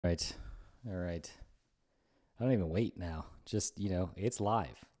Right. All right. I don't even wait now. Just, it's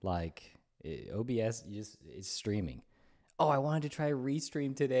live. Like OBS, it's streaming. Oh, I wanted to try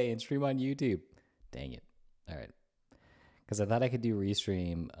restream today and stream on YouTube. Dang it. All right. Because I thought I could do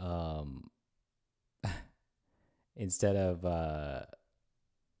restream instead of, I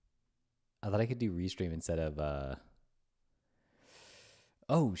thought I could do restream instead of,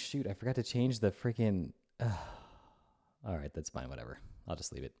 oh, shoot. I forgot to change the freaking, all right. That's fine. Whatever. I'll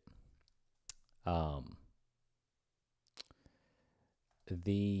just leave it. Um,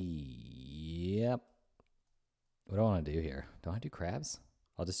 yep. What do I want to do here? Do I want to do crabs?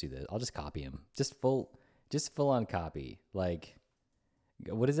 I'll just do this. I'll just copy him. Just full on copy. Like,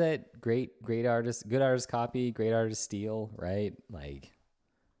 what is that? Great artist, good artist copy, great artist steal, right? Like,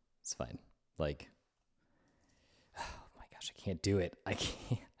 it's fine. Like, oh my gosh, I can't do it. I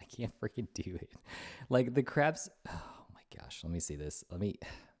can't freaking do it. Like the crabs. Oh my gosh, let me see this.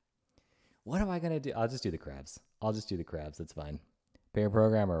 What am I gonna do? I'll just do the crabs. That's fine. Pair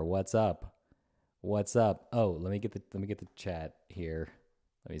programmer, what's up? What's up? Oh, let me get the chat here.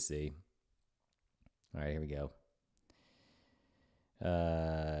 Let me see. All right, here we go.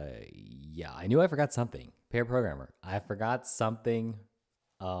 Yeah, I knew I forgot something. Pair programmer, I forgot something.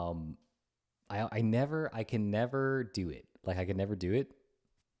 I can never do it. Like I can never do it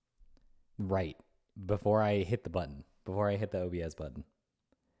right before I hit the button. Before I hit the OBS button.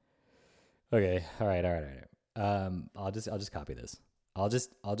 Okay. All right. I'll just copy this. I'll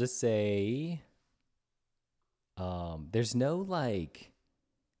just say there's no like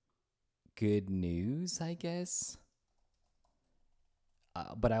good news, I guess.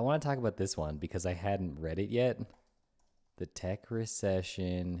 But I want to talk about this one because I hadn't read it yet. The tech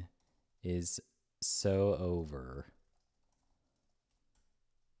recession is so over.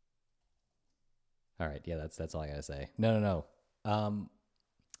 All right, yeah, that's all I gotta say. No.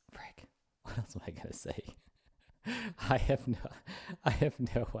 Frick. What else am I gonna say? I have no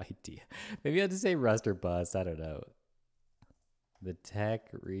idea. Maybe I'll just say rust or bust. I don't know. The tech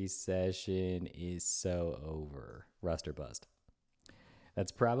recession is so over. Rust or bust.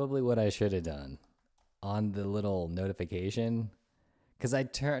 That's probably what I should have done on the little notification. Because I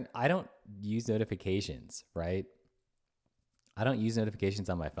don't use notifications, right? I don't use notifications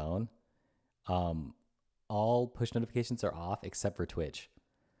on my phone. All push notifications are off except for Twitch.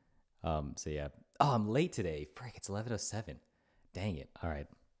 So yeah. Oh, I'm late today. Frick, it's 11:07. Dang it. All right.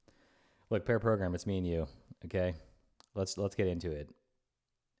 Look, pair program, it's me and you. Okay. Let's get into it.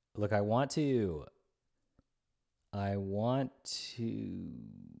 Look, I want to talk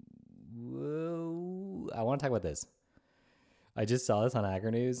about this. I just saw this on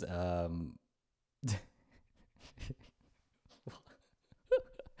Hacker News.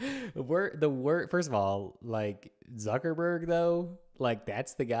 The word first of all, like Zuckerberg though, like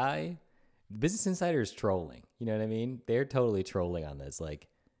that's the guy. Business Insider is trolling. You know what I mean? They're totally trolling on this. Like,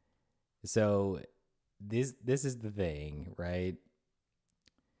 so this is the thing, right?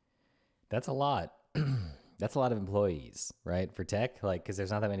 That's a lot. That's a lot of employees, right? For tech, like, because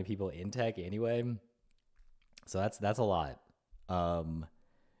there's not that many people in tech anyway. So that's a lot. And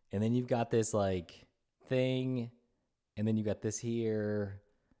then you've got this like thing, and then you got this here,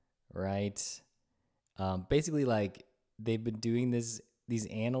 right? Basically, like they've been doing these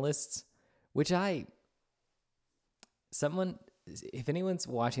analysts, which if anyone's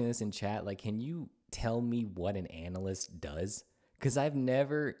watching this in chat, like, can you tell me what an analyst does? Because I've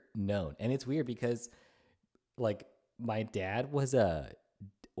never known, and it's weird because, like, my dad was a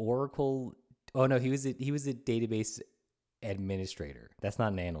Oracle. Oh no, he was a database administrator. That's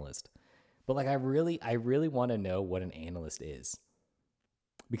not an analyst. But like, I really want to know what an analyst is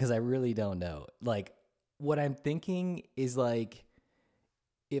because I really don't know. Like, what I'm thinking is like,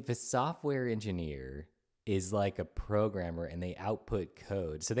 if a software engineer is like a programmer and they output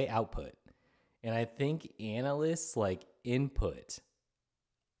code, so they output, and I think analysts like input,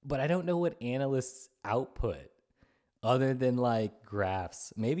 but I don't know what analysts output other than like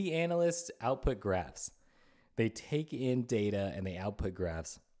graphs. Maybe analysts output graphs. They take in data and they output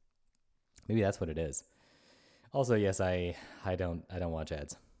graphs. Maybe that's what it is. Also, yes, I don't watch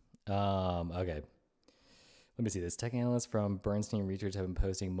ads. Okay. Let me see this. Tech analysts from Bernstein Research have been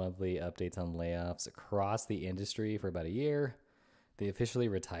posting monthly updates on layoffs across the industry for about a year. They officially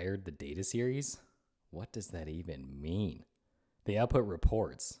retired the data series. What does that even mean? They output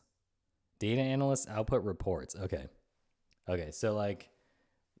reports. Data analysts output reports. Okay. Okay, so like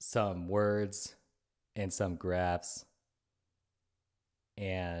some words and some graphs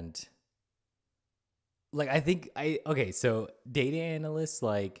and like okay, so data analysts,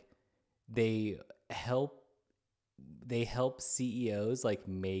 like they help they help CEOs like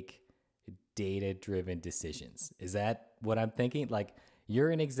make data driven decisions. Is that what I'm thinking? Like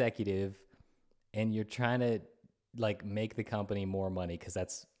you're an executive and you're trying to like make the company more money because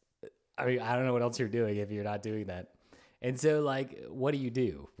that's, I mean, I don't know what else you're doing if you're not doing that. And so like what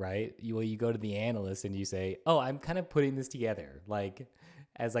do, right? You go to the analyst and you say, "Oh, I'm kind of putting this together like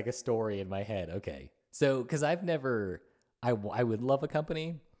as like a story in my head." Okay. So cuz I've never I would love a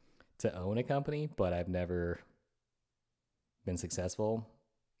company to own a company, but I've never been successful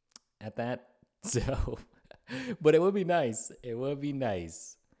at that. So but it would be nice. It would be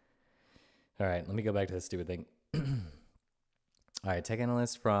nice. All right, let me go back to this stupid thing. All right, tech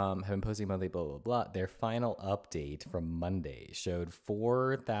analysts have been posting monthly, blah, blah, blah. Their final update from Monday showed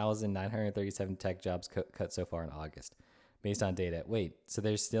 4,937 tech jobs cut so far in August based on data. Wait, so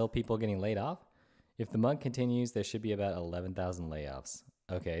there's still people getting laid off? If the month continues, there should be about 11,000 layoffs.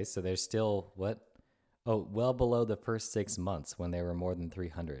 Okay, so there's still what? Oh, well below the first 6 months when there were more than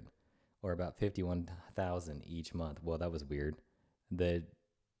 300 or about 51,000 each month. Well, that was weird. The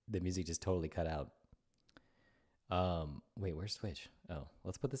music just totally cut out. Wait, where's Twitch? Oh,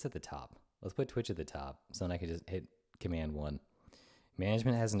 let's put this at the top. Let's put Twitch at the top so then I can just hit Command 1.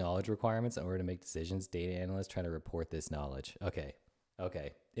 Management has knowledge requirements in order to make decisions. Data analysts try to report this knowledge. Okay.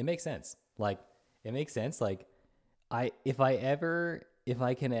 It makes sense. Like, it makes sense. Like, if I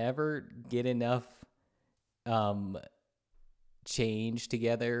can ever get enough, change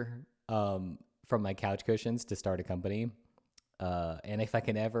together, from my couch cushions to start a company, and if I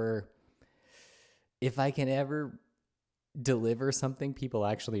can ever deliver something people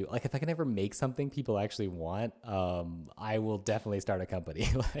actually like, if I can ever make something people actually want, I will definitely start a company.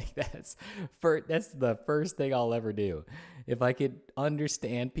 Like that's the first thing I'll ever do. If I could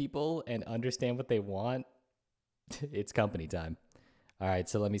understand people and understand what they want, it's company time. All right,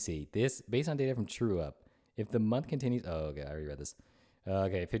 so let me see. This based on data from TrueUp. If the month continues, oh, okay, I already read this.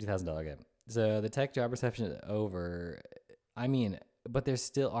 Okay, $50,000. Okay, so the tech job reception is over. I mean, but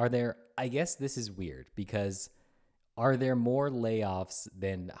are there, I guess this is weird because are there more layoffs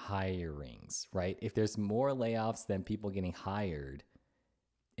than hirings, right? If there's more layoffs than people getting hired,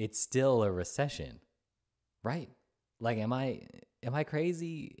 it's still a recession, right? Like, am I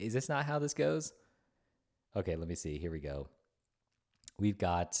crazy? Is this not how this goes? Okay, let me see. Here we go. We've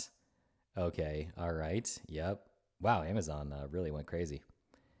got, okay, all right, yep. Wow, Amazon really went crazy.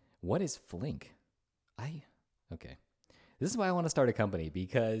 What is Flink? Okay. This is why I want to start a company,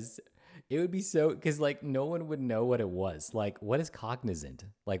 because it would be because like no one would know what it was. Like, what is Cognizant?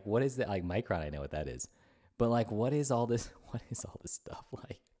 Like, what is that? Like Micron, I know what that is. But like, what is all this? What is all this stuff?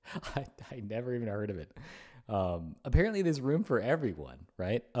 Like, I never even heard of it. Apparently there's room for everyone,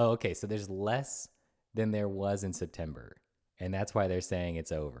 right? Oh, okay. So there's less than there was in September. And that's why they're saying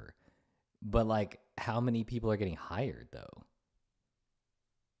it's over. But like, how many people are getting hired though?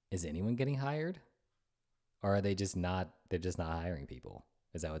 Is anyone getting hired? Or are they just not, they're just not hiring people?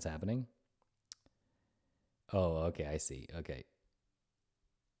 Is that what's happening? Oh, okay, I see. Okay.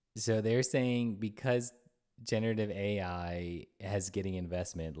 So they're saying because generative AI has getting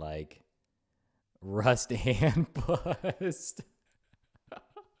investment, like Rust and Bust.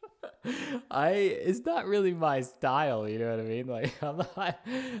 It's not really my style, you know what I mean? Like I'm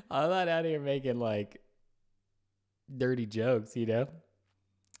not out here making like dirty jokes, you know?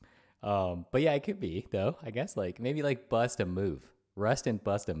 But yeah, it could be though. I guess like maybe like bust a move, Rust and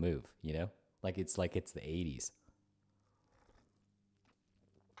bust a move. You know, like it's the 80s.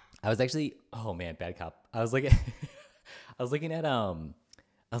 I was actually, oh man, bad cop. I was looking, I was looking at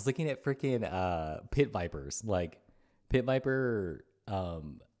freaking pit vipers, like pit viper.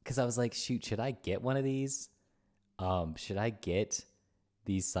 Because I was like, shoot, should I get one of these? Should I get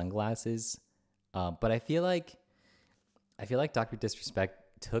these sunglasses? But I feel like Dr. Disrespect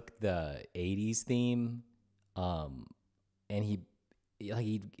took the 80s theme and he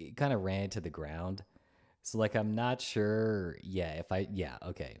kind of ran it to the ground, so like I'm not sure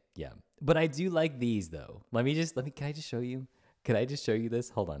okay, but I do like these though. Can I just show you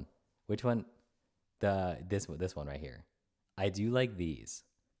this? Hold on. Which one? This one right here. I do like these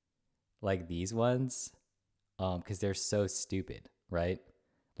ones because they're so stupid, right?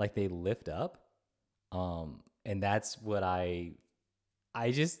 Like they lift up, and that's what I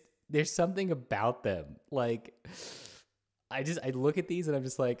there's something about them. Like, I look at these and I'm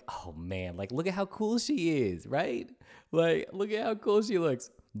just like, oh man, like look at how cool she is, right? Like, look at how cool she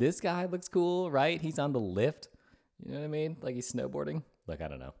looks. This guy looks cool, right? He's on the lift. You know what I mean? Like he's snowboarding. Like, I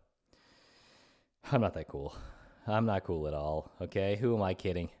don't know. I'm not that cool. I'm not cool at all. Okay. Who am I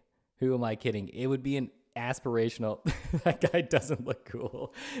kidding? It would be aspirational. That guy doesn't look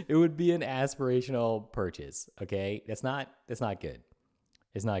cool. It would be an aspirational purchase. Okay, that's not good.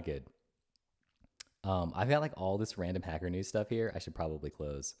 It's not good. I've got like all this random hacker news stuff here. I should probably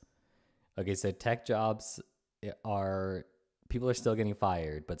close. Okay, so tech jobs are people are still getting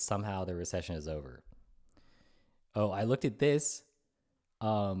fired, but somehow the recession is over. Oh, I looked at this.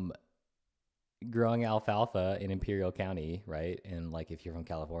 Um, Growing alfalfa in Imperial County, right? And like if you're from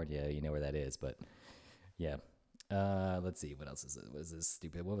California, you know where that is. But yeah. Let's see. What else is it? What is this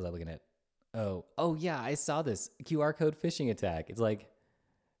stupid? What was I looking at? Oh yeah, I saw this QR code phishing attack. It's like,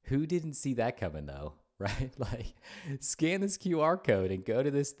 who didn't see that coming though? Right? Like, scan this QR code and go to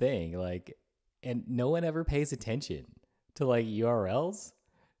this thing. Like, and no one ever pays attention to like URLs.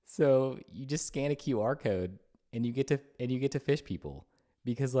 So you just scan a QR code and you get to fish people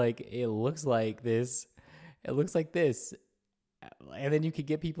because like it looks like this, and then you could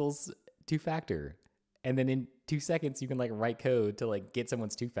get people's two factor, and then in 2 seconds you can like write code to like get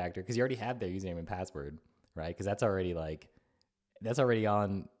someone's two factor because you already have their username and password, right? Because that's already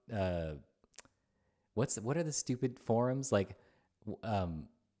on what are the stupid forums like I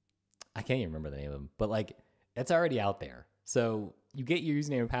can't even remember the name of them, but like it's already out there. So you get your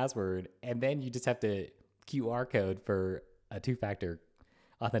username and password, and then you just have to QR code for a two-factor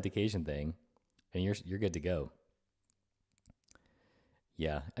authentication thing, and you're good to go.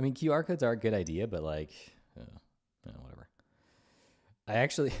 Yeah, I mean QR codes are a good idea, but like, whatever. I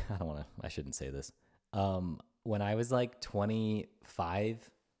don't want to. I shouldn't say this. When I was like 25,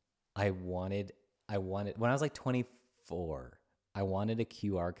 when I was like 24, I wanted a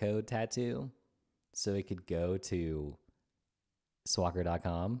QR code tattoo so it could go to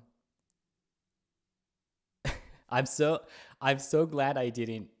swalker.com. I'm so glad I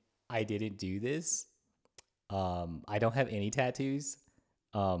didn't do this. I don't have any tattoos.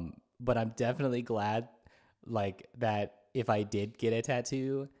 But I'm definitely glad like that if I did get a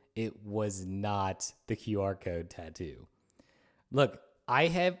tattoo, it was not the QR code tattoo. Look, I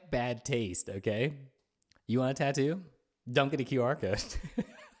have bad taste, okay? You want a tattoo? Don't get a QR code.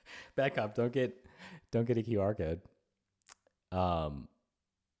 Back up, don't get a QR code.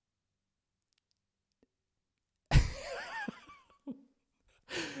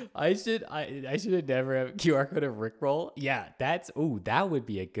 I should have never have QR code of Rickroll. Yeah, that would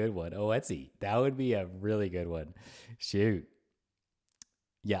be a good one. Oh, Etsy. That would be a really good one. Shoot.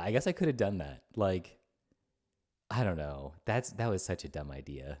 Yeah, I guess I could have done that. Like, I don't know. That was such a dumb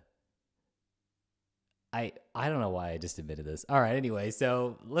idea. I don't know why I just admitted this. All right, anyway,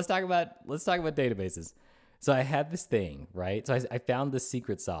 so let's talk about databases. So I had this thing, right? So I found the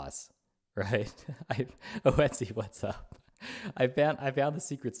secret sauce, right? Etsy, what's up? I found the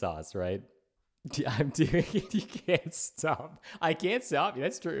secret sauce, right? I'm doing it. You can't stop. I can't stop you.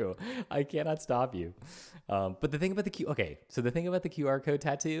 That's true. I cannot stop you. But the thing about the thing about the QR code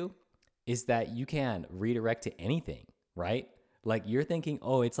tattoo is that you can redirect to anything, right? Like you're thinking,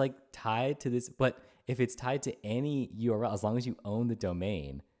 oh, it's like tied to this, but if it's tied to any URL, as long as you own the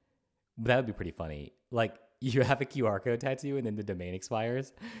domain, that would be pretty funny. Like you have a QR code tattoo and then the domain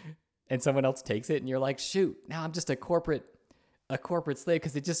expires and someone else takes it and you're like, shoot, now I'm just a corporate slave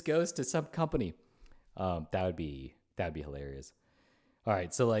because it just goes to some company. That would be hilarious. All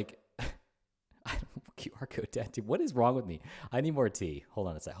right, so like QR code tattoo. What is wrong with me? I need more tea. Hold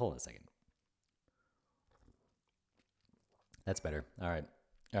on a second. That's better. All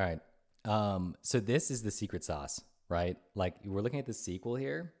right. So this is the secret sauce, right? Like we're looking at the sequel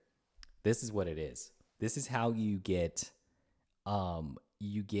here. This is what it is. This is how you get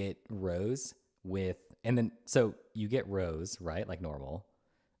rows with, and then, so you get rows, right? Like normal.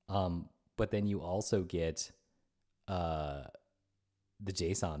 But then you also get, the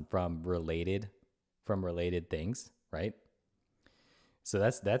JSON from related things, right? So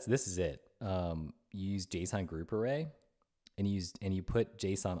this is it. You use JSON group array and you put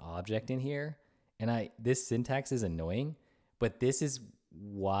JSON object in here. And this syntax is annoying, but this is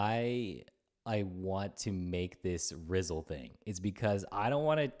why I want to make this drizzle thing. It's because I don't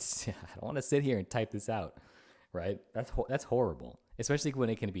want to sit here and type this out, right? That's horrible, especially when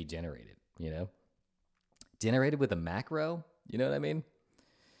it can be generated, generated with a macro. You know what I mean?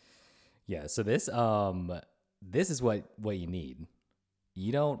 Yeah. So this is what you need.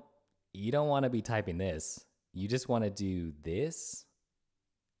 You don't want to be typing this. You just want to do this.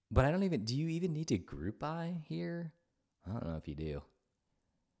 But do you even need to group by here? I don't know if you do.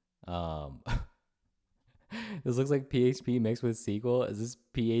 This looks like PHP mixed with SQL. Is this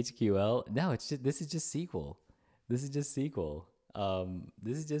PHQL? No, this is just SQL. This is just SQL.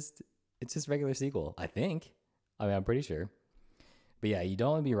 It's just regular SQL, I think. I mean, I'm pretty sure. But yeah, you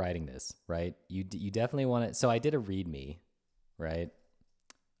don't want to be writing this, right? You definitely want to. So I did a README, right?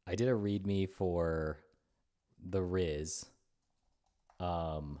 I did a README for the Riz.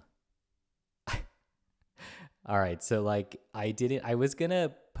 Um, all right. So like I didn't. I was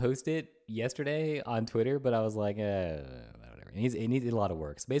gonna post it yesterday on Twitter, but I was like, whatever. It needs a lot of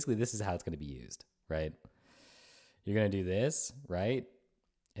work. So basically, this is how it's gonna be used, right? You're gonna do this, right?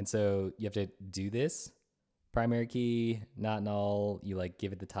 And so you have to do this primary key, not null. You like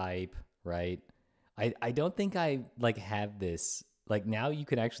give it the type, right? I don't think I like have this. Like now you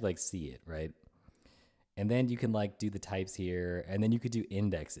can actually like see it, right? And then you can like do the types here, and then you could do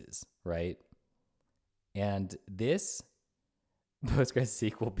indexes, right? And this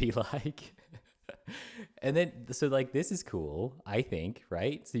PostgreSQL be like, and then so like this is cool, I think,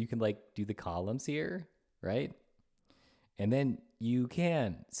 right? So you can like do the columns here, right? And then you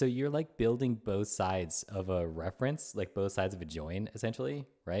can, so you're like building both sides of a reference, like both sides of a join, essentially,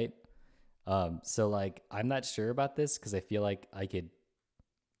 right? So like I'm not sure about this because I feel like I could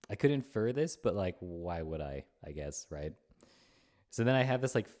infer this, but like why would I guess, right? So then I have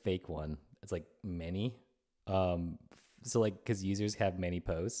this like fake one. It's like many. So like because users have many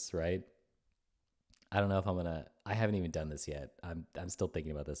posts, right? I don't know if I haven't even done this yet. I'm still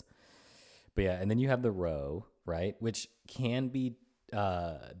thinking about this. But yeah, and then you have the row, right? Which can be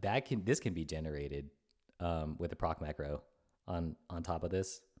this can be generated with a proc macro on top of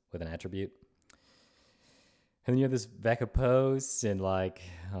this with an attribute. And then you have this Vecca posts and like,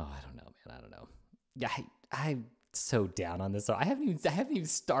 oh, I don't know, man. I don't know. Yeah, I'm so down on this. So I haven't even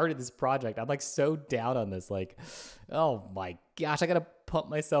started this project. I'm like so down on this. Like, oh my gosh, I gotta pump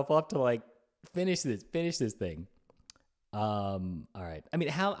myself up to like finish this thing. All right. I mean,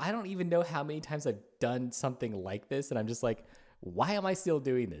 I don't even know how many times I've done something like this, and I'm just like, why am I still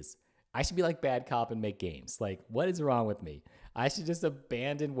doing this? I should be like bad cop and make games. Like, what is wrong with me? I should just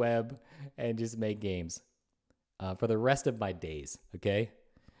abandon web and just make games for the rest of my days. Okay.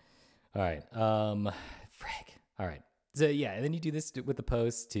 All right. Frick. All right. So yeah, and then you do this with the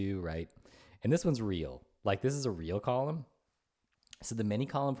post too, right? And this one's real. Like this is a real column. So the many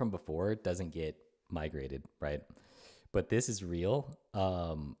column from before doesn't get migrated, right? But this is real.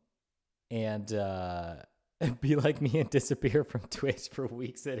 And be like me and disappear from Twitch for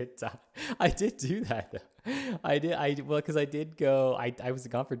weeks at a time. I did do that though. Because I did go. I was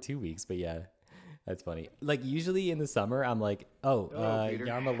gone for 2 weeks, but yeah, that's funny. Like usually in the summer, I'm like,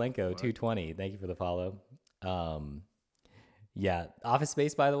 Yarmolenko 220. Thank you for the follow. Yeah, Office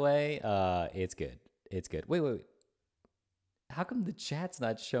Space, by the way, it's good. It's good. Wait. How come the chat's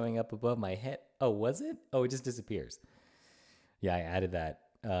not showing up above my head? Oh, was it? Oh, it just disappears. Yeah, I added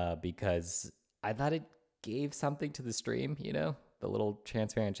that because I thought it gave something to the stream, the little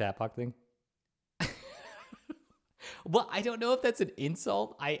transparent chat box thing. Well, I don't know if that's an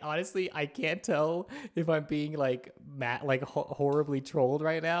insult. I can't tell if I'm being like horribly trolled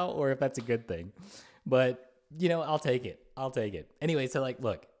right now or if that's a good thing. But, I'll take it. Anyway, so like,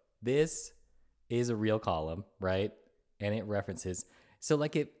 look, this is a real column, right? And it references. So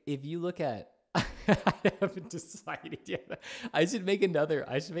like if you look at, I haven't decided yet. I should make another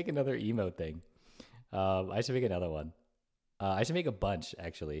emote thing. I should make another one. I should make a bunch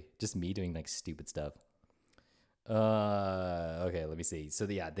actually. Just me doing like stupid stuff. Okay, let me see. So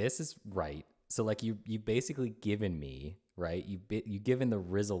this is right. So like you basically given me, right? You given the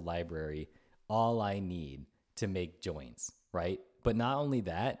drizzle library all I need to make joins, right? But not only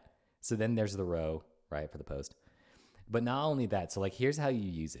that, so then there's the row, right, for the post. But not only that, so like here's how you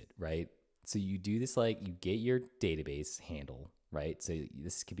use it, right? So you do this, like you get your database handle, right? So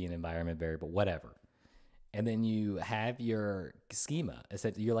this could be an environment variable, whatever. And then you have your schema.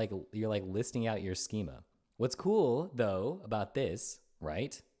 You're like listing out your schema. What's cool though about this,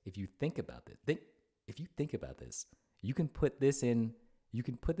 right? If you think about this, you can put this in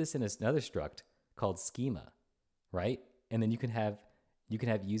another struct called schema, right? And then you can have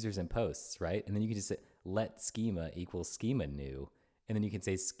users and posts, right? And then you can just say, let schema equals schema new. And then you can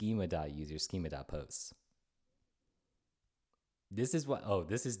say schema.user, schema.posts. This is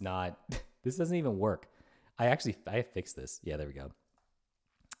this is not, this doesn't even work. I fixed this. Yeah, there we go.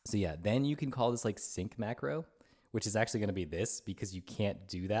 So yeah, then you can call this like sync macro, which is actually going to be this because you can't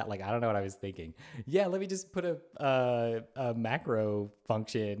do that. Like, I don't know what I was thinking. Yeah, let me just put a macro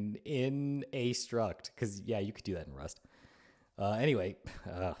function in a struct because yeah, you could do that in Rust. Anyway,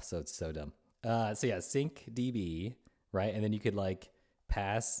 so it's so dumb. So yeah, sync DB, right? And then you could like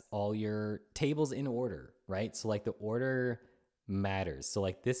pass all your tables in order, right? So like the order matters. So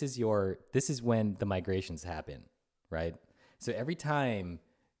like this is when the migrations happen, right? So every time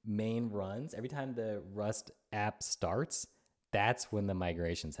main runs, every time the Rust app starts, that's when the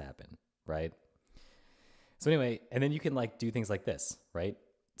migrations happen, right? So anyway, and then you can like do things like this, right?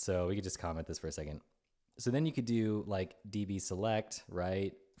 So we could just comment this for a second. So then you could do like db select,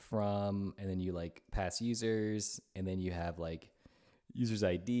 right? From, and then you like pass users, and then you have like users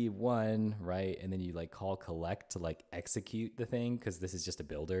ID 1, right? And then you like call collect to like execute the thing, because this is just a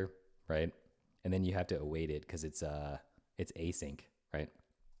builder, right? And then you have to await it because it's async, right?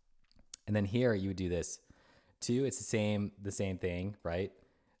 And then here you would do this too. It's the same thing, right?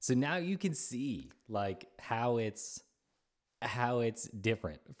 So now you can see like how it's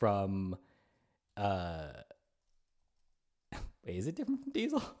different from wait, is it different from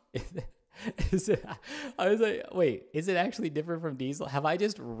Diesel? Is it, I was like, wait, is it actually different from Diesel? Have I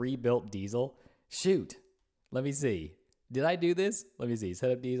just rebuilt Diesel? Shoot. Let me see. Did I do this? Let me see. Set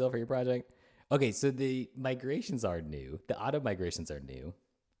up Diesel for your project. Okay, so the migrations are new. The auto migrations are new.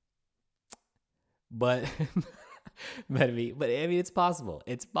 But but I mean, it's possible.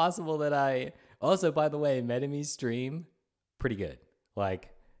 It's possible that I also, by the way, Metami's stream, pretty good. Like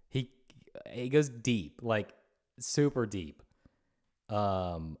he goes deep, like super deep.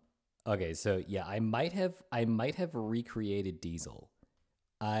 Okay, so yeah, I might have recreated Diesel.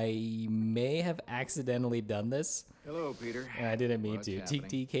 I may have accidentally done this. Hello, Peter. And I didn't mean to.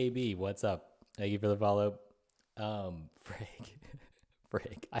 TTKB, what's up? Thank you for the follow. Frig.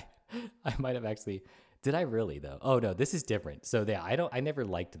 I might have actually. Did I really though? Oh no, this is different. So yeah, I never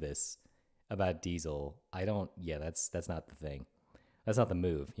liked this about Diesel. Yeah, that's not the thing. That's not the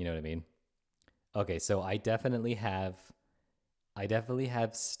move, you know what I mean? Okay, so I definitely have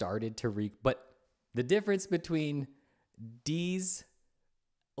started to but the difference between D's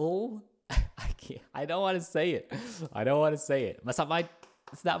I don't want to say it. It's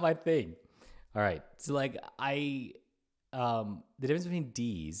not my thing. All right. So like the difference between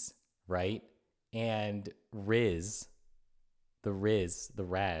D's, right? And Riz, the Raz,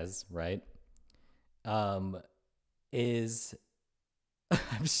 right? Is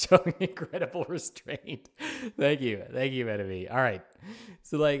I'm showing incredible restraint. Thank you, Enemy. All right,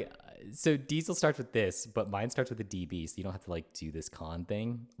 so Diesel starts with this, but mine starts with a DB, so you don't have to like do this con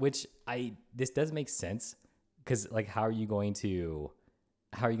thing. Which this does make sense, because like how are you going to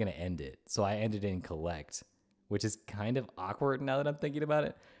end it? So I ended in collect, which is kind of awkward now that I'm thinking about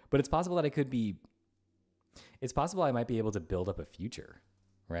it. But it's possible that it's possible I might be able to build up a future,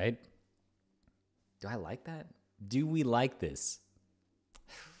 right? Do I like that? Do we like this?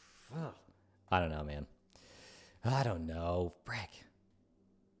 I don't know, man. I don't know. Frick.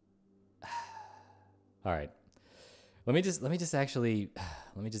 All right. Let me just do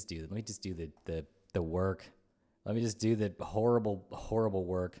the work. Let me just do the horrible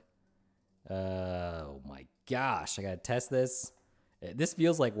work. Oh my gosh, I gotta test this. This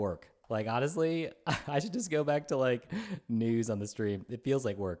feels like work. Like honestly, I should just go back to like news on the stream. It feels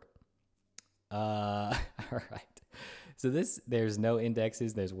like work. All right. So there's no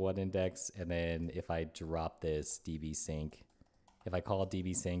indexes, there's one index, and then if I drop this db sync, if I call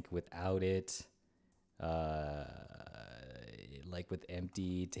db sync without it, like with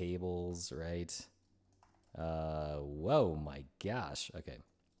empty tables, right? Whoa, my gosh. Okay.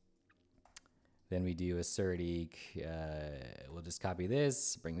 Then we do assert eq. We'll just copy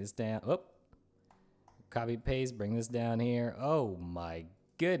this, bring this down. Oh, copy paste, bring this down here. Oh my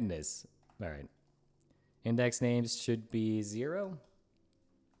goodness. All right. Index names should be 0.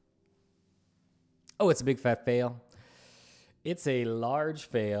 Oh, it's a big fat fail. It's a large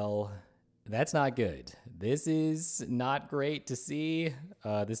fail. That's not good. This is not great to see.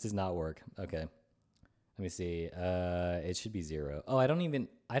 This does not work. Okay. Let me see. It should be 0. Oh, I don't even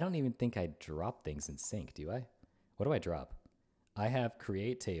think I drop things in sync, do I? What do I drop? I have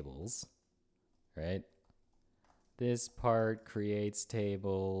create tables, right? This part creates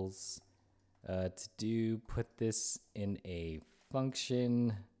tables. Put this in a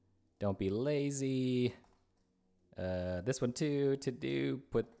function. Don't be lazy. This one too,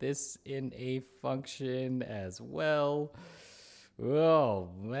 put this in a function as well. Oh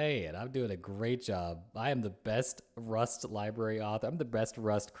man, I'm doing a great job. I am the best Rust library author. I'm the best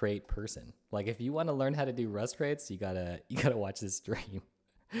Rust crate person. Like if you want to learn how to do Rust crates, you gotta watch this stream.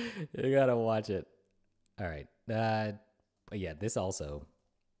 You gotta watch it. All right. But yeah, this also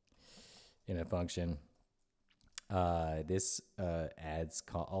in a function. This adds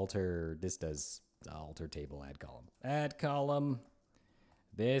alter. This does alter table add column. Add column.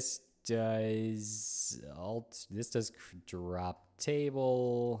 This does This does drop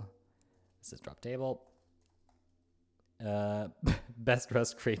table. This is drop table. Best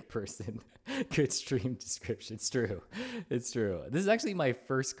Rust crate person. Good stream description. It's true. It's true. This is actually my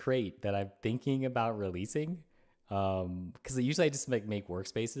first crate that I'm thinking about releasing. Because usually I just make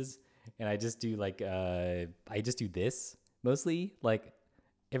workspaces, and I just do like I just do this mostly. Like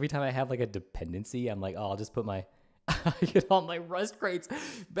every time I have like a dependency, I'm like, oh, I'll just put my I get all my Rust crates.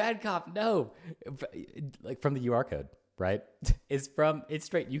 Bad cop, no, like from the UR code, right? It's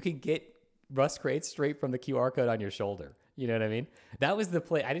straight. You can get Rust crates straight from the QR code on your shoulder. You know what I mean? That was the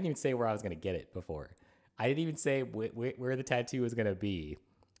play. I didn't even say where I was gonna get it before. I didn't even say where the tattoo was gonna be.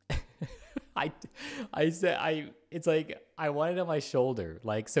 I said it's like I want it on my shoulder,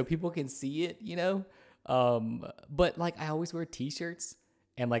 like so people can see it, you know. But like I always wear t-shirts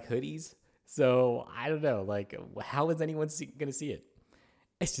and like hoodies, so I don't know, like how is anyone gonna see it?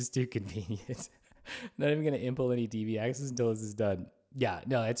 It's just too convenient. Not even gonna implement any DB access until this is done. Yeah,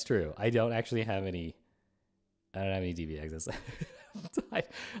 no, it's true. I don't have any DB access.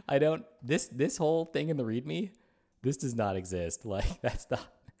 I don't. This whole thing in the README, this does not exist. Like that's not.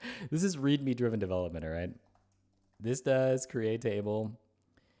 This is README driven development, all right? This does create table.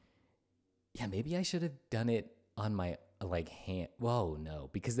 Yeah, maybe I should have done it on my like hand. Whoa, no,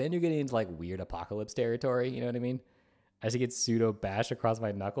 because then you're getting into like weird apocalypse territory. You know what I mean? I should get sudo bash across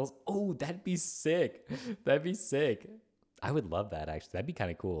my knuckles. Oh, that'd be sick. That'd be sick. I would love that actually. That'd be kind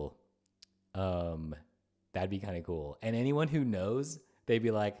of cool. That'd be kind of cool. And anyone who knows, they'd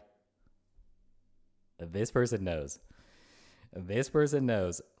be like, this person knows. This person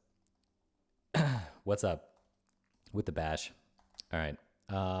knows. What's up with the bash? All right.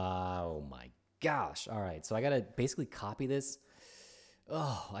 Oh my gosh. All right. So I got to basically copy this.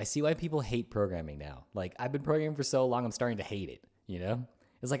 Oh, I see why people hate programming now. Like I've been programming for so long, I'm starting to hate it. You know,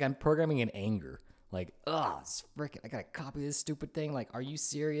 it's like I'm programming in anger. Like, oh, it's freaking, I got to copy this stupid thing. Like, are you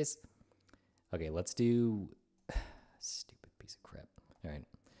serious? Okay, let's do stupid piece of crap. All right.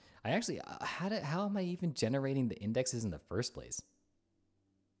 I actually, how am I even generating the indexes in the first place?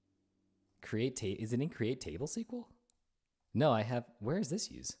 Is it in create table SQL? No, I have, where is this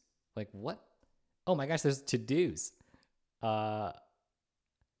used? Like what? Oh my gosh, there's to-dos. I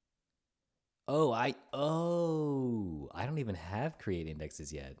don't even have create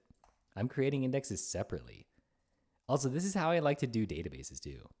indexes yet. I'm creating indexes separately. Also, this is how I like to do databases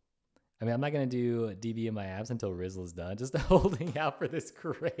too. I mean, I'm not going to do DB in my apps until Rizzle is done. Just holding out for this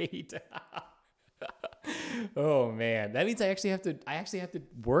crate. Oh man, that means I actually have to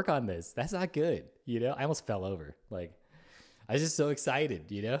work on this. That's not good. You know, I almost fell over. Like, I was just so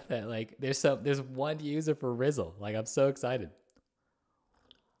excited, you know, that like there's one user for Rizzle. Like, I'm so excited.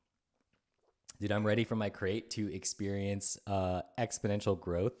 Dude, I'm ready for my crate to experience exponential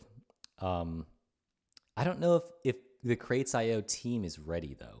growth. I don't know if the Crates.io team is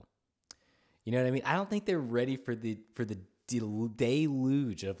ready though. You know what I mean? I don't think they're ready for the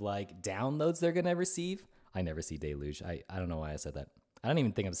deluge of like downloads they're gonna receive. I never see deluge. I don't know why I said that. I don't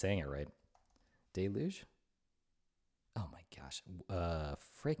even think I'm saying it right. Deluge? Oh my gosh.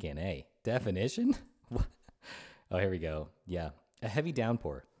 Freaking A. Definition? Oh, here we go. Yeah. A heavy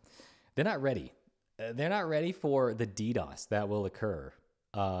downpour. They're not ready. They're not ready for the DDoS that will occur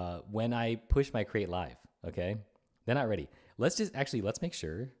when I push my crate live. Okay? They're not ready. Let's make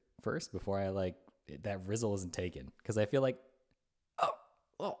sure first before I like that Rizzle isn't taken, because I feel like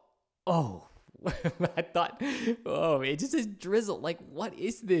oh I thought it just says drizzle. Like, what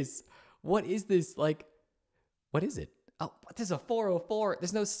is this? Like, what is it? Oh, there's a 404.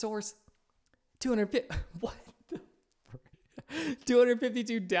 There's no source. 250. What?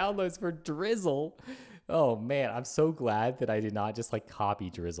 252 downloads for drizzle. Oh man, I'm so glad that I did not just like copy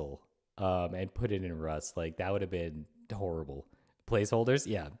drizzle and put it in Rust. Like, that would have been horrible. Placeholders,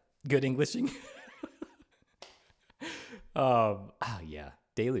 yeah. Good Englishing. Yeah.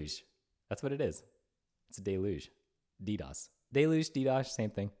 Deluge. That's what it is. It's a deluge. DDoS. Deluge, DDoS, same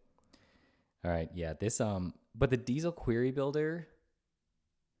thing. All right, yeah. This but the Diesel query builder,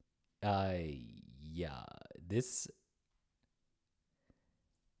 yeah. This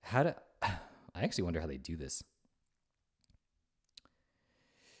I actually wonder how they do this.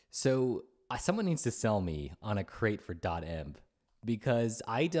 So someone needs to sell me on a crate for .env, because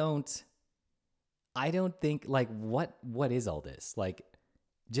I don't think, like, what is all this? Like,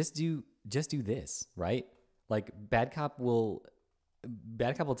 just do this, right? Like, bad cop will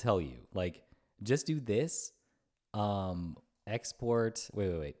tell you, like, just do this, export,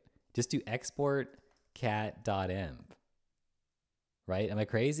 wait. Just do export cat.env, right? Am I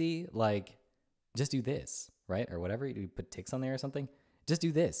crazy? Like, just do this, right? Or whatever, you put ticks on there or something. Just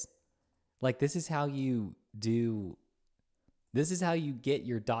do this. Like, this is how you get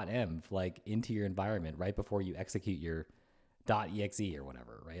your .env like into your environment right before you execute your .exe or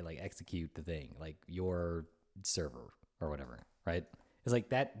whatever, right? Like, execute the thing, like your server or whatever, right? It's like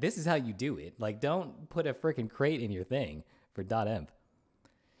that. This is how you do it. Like, don't put a freaking crate in your thing for .env.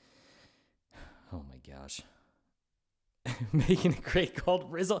 Oh my gosh. Making a crate called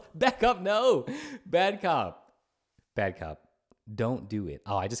drizzle. Back up. No. Bad cop. Bad cop. Don't do it.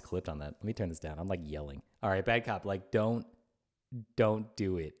 Oh, I just clipped on that. Let me turn this down. I'm like yelling. All right, bad cop. Like, don't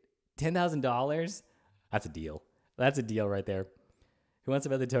do it. $10,000? That's a deal. That's a deal right there. Who wants to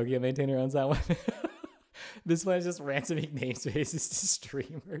bet the Tokyo maintainer owns that one? This one is just ransoming namespaces to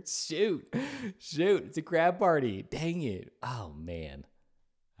streamers. Shoot. It's a crab party. Dang it. Oh, man.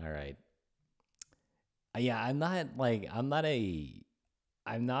 All right. Yeah, I'm not a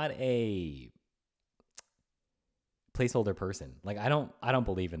placeholder person. Like, I don't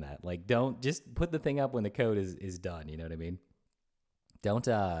believe in that. Like, don't just put the thing up when the code is done. You know what I mean? Don't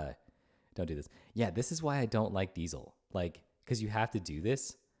do this. Yeah, this is why I don't like Diesel. Like, because you have to do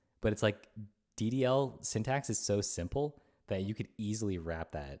this, but it's like DDL syntax is so simple that you could easily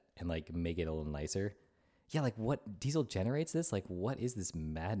wrap that and like make it a little nicer. Yeah, like what Diesel generates this? Like, what is this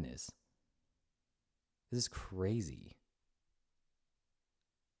madness? This is crazy.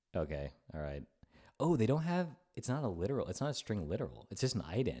 Okay, all right. Oh, they don't have, it's not a literal, it's not a string literal. It's just an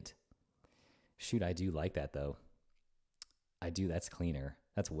ident. Shoot, I do like that though. I do, that's cleaner.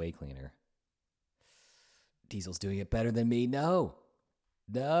 That's way cleaner. Diesel's doing it better than me. No.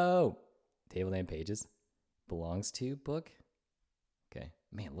 Table name pages. Belongs to book. Okay.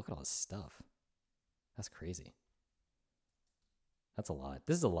 Man, look at all this stuff. That's crazy. That's a lot.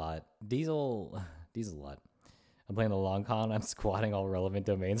 This is a lot. Diesel's a lot. I'm playing the long con. I'm squatting all relevant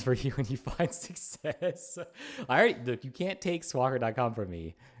domains for you and you find success. Look, you can't take swalker.com from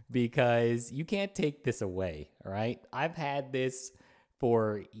me because you can't take this away. All right. I've had this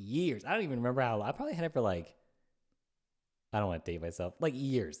for years. I don't even remember how long. I probably had it for like, I don't want to date myself, like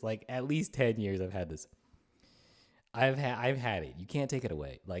years, like at least 10 years I've had this. I've had it. You can't take it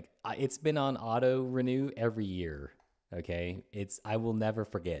away. Like it's been on auto renew every year. Okay. I will never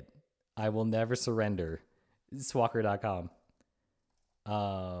forget. I will never surrender. Swalker.com.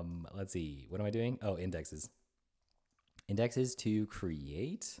 Let's see. What am I doing? Oh, indexes. Indexes to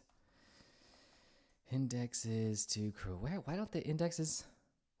create. Indexes to create. Why don't the indexes?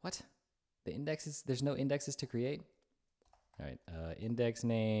 What? The indexes? There's no indexes to create? All right. Index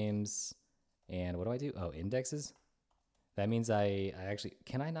names. And what do I do? Oh, indexes. That means I actually,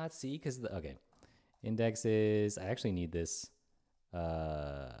 can I not see? Because okay. Indexes. I actually need this.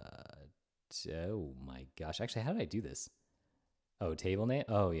 Oh my gosh. Actually, how did I do this? Oh, table name?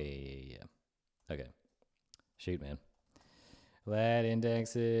 Oh, yeah. Okay. Shoot, man. Let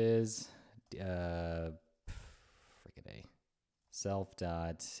indexes, freaking A. Self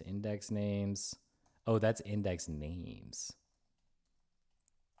dot index names. Oh, that's index names.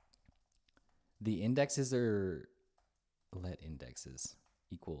 The indexes are, let indexes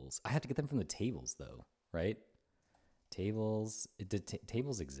equals. I have to get them from the tables though, right? Tables,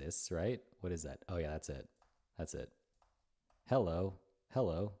 tables exists, right? What is that? Oh yeah, that's it. Hello.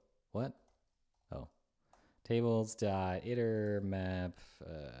 What? Oh, tables dot iter map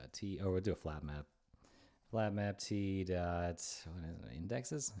t. Oh, we'll do a flat map. Flat map t dot what is it?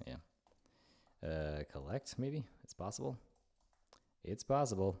 Indexes? Yeah. Collect maybe. It's possible. All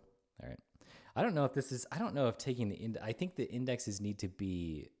right. I don't know if this is. I don't know if taking the I think the indexes need to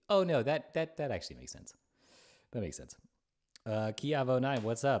be. Oh no, that actually makes sense. That makes sense. Kiavo9,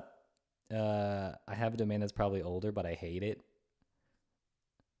 what's up? I have a domain that's probably older, but I hate it.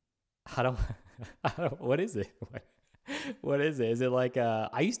 I don't what is it? What is it? Is it like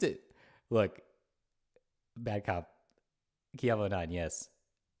I used to look bad cop. Kiavo9, yes.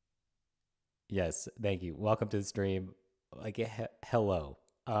 Yes, thank you. Welcome to the stream. Like hello.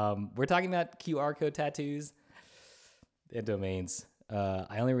 We're talking about QR code tattoos and domains.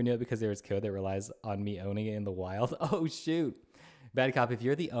 I only renew it because there is code that relies on me owning it in the wild. Oh, shoot. Bad cop, if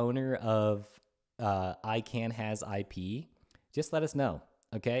you're the owner of ICANN has IP, just let us know,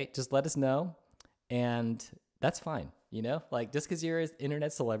 okay? Just let us know, and that's fine, you know? Like, just because you're an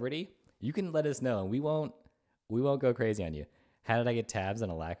internet celebrity, you can let us know, and we won't go crazy on you. How did I get tabs on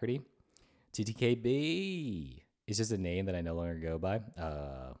Alacrity? TTKB. It's just a name that I no longer go by.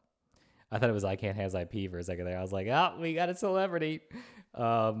 I thought it was ICANN has IP for a second there. I was like, oh, we got a celebrity.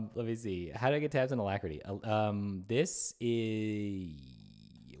 Let me see. How do I get tabs on Alacrity? This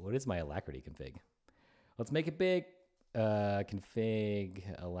is, what is my Alacrity config? Let's make it big. Config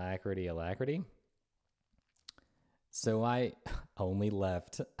Alacrity. So I only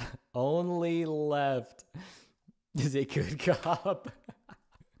left is a good cop.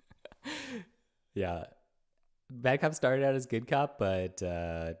 Yeah. Bad cop started out as good cop, but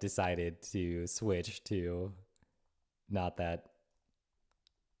decided to switch to not that.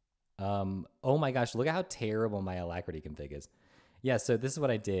 Oh my gosh, look at how terrible my Alacrity config is. Yeah, so this is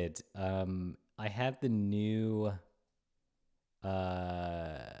what I did. I had the new,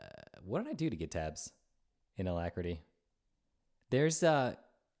 what did I do to get tabs in Alacrity? There's, what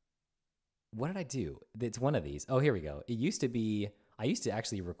did I do? It's one of these. Oh, here we go. It used to be, I used to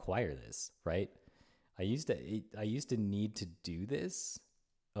actually require this, right? I used to need to do this.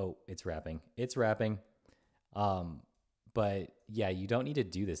 Oh, it's wrapping. It's wrapping. But yeah, you don't need to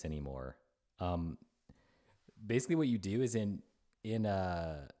do this anymore. Basically what you do is in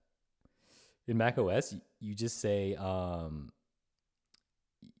Mac OS, you just say, oh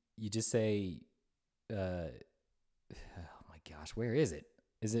my gosh, where is it?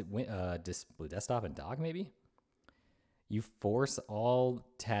 Is it desktop and dock maybe? You force all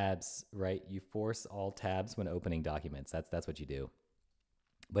tabs, right? You force all tabs when opening documents. That's what you do.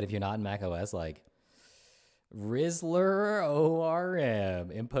 But if you're not in Mac OS, like Rizzler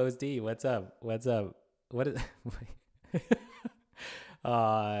ORM, Impose D, what's up? What's up? What is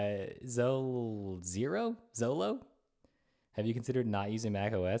Zolo? Have you considered not using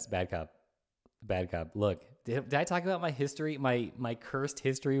Mac OS? Bad cop. Bad cop. Look, did I talk about my history, my cursed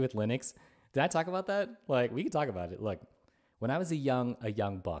history with Linux? Did I talk about that? Like, we can talk about it. Look, when I was a young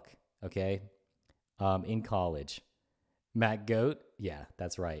buck, okay, in college, Mac Goat, yeah,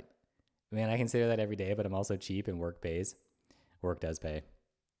 that's right. Man, I consider that every day, but I'm also cheap and work pays. Work does pay.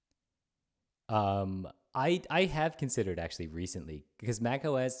 I have considered actually recently, because Mac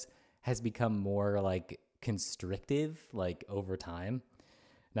OS has become more like constrictive, like over time.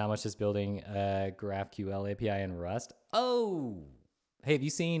 Not much, just building a GraphQL API in Rust. Oh, hey, have you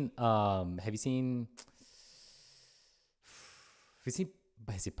seen is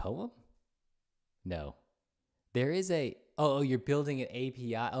it Poem? No. There is a, you're building an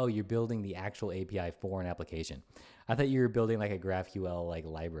API. Oh, you're building the actual API for an application. I thought you were building like a GraphQL like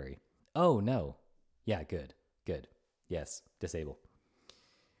library. Oh, no. Yeah, good. Yes, disable.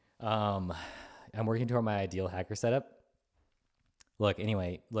 I'm working toward my ideal hacker setup. Look,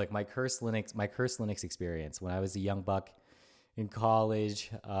 my cursed Linux experience. When I was a young buck in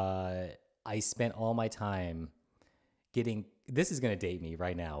college, I spent all my time getting, this is going to date me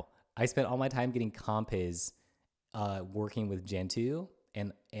right now. I spent all my time getting compiz, working with Gentoo,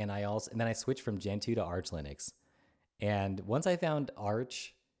 and then I switched from Gentoo to Arch Linux. And once I found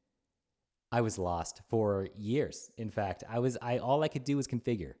Arch, I was lost for years. In fact, all I could do was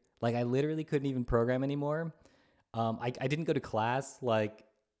configure. Like, I literally couldn't even program anymore. I didn't go to class. Like,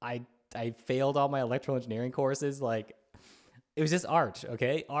 I failed all my electrical engineering courses. Like, it was just Arch,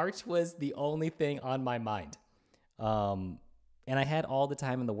 okay? Arch was the only thing on my mind. And I had all the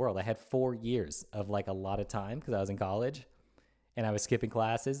time in the world. I had 4 years of like a lot of time because I was in college and I was skipping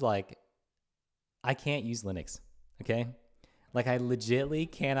classes. Like, I can't use Linux, okay? Like, I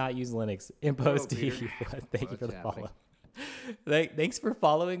legitly cannot use Linux. Impose to you. Thank you for the follow. Thanks for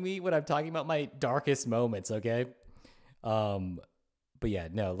following me when I'm talking about my darkest moments, okay? But yeah,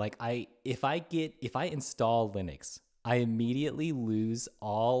 no, like if I install Linux, I immediately lose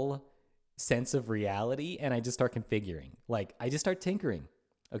all sense of reality and I just start configuring. Like, I just start tinkering,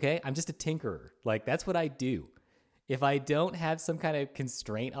 okay? I'm just a tinkerer. Like, that's what I do. If I don't have some kind of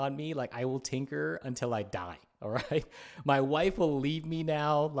constraint on me, like, I will tinker until I die. All right. My wife will leave me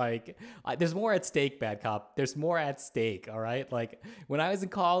now. Like, there's more at stake, bad cop. There's more at stake. All right. Like, when I was in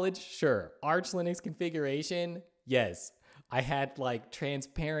college, sure. Arch Linux configuration. Yes. I had like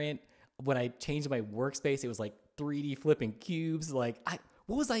transparent, when I changed my workspace, it was like 3D flipping cubes. Like,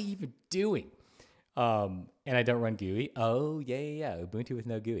 what was I even doing? And I don't run GUI. Oh yeah. Ubuntu with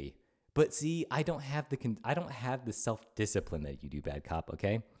no GUI. But see, I don't have the self-discipline that you do, bad cop.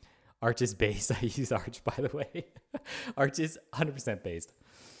 Okay. Arch is based. I use Arch, by the way. Arch is 100% based.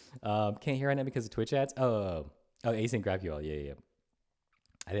 Can't hear right now because of Twitch ads. Oh, async GraphQL.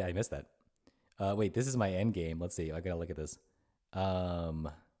 Yeah. I missed that. Wait, this is my end game. Let's see. I gotta look at this.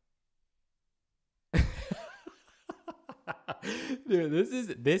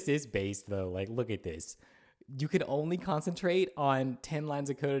 Dude, this is based though. Like, look at this. You can only concentrate on 10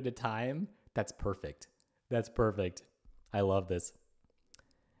 lines of code at a time. That's perfect. I love this.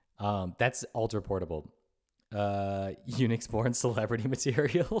 That's ultra portable. Unix born celebrity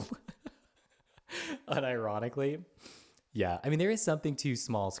material. Unironically. Yeah. I mean, there is something to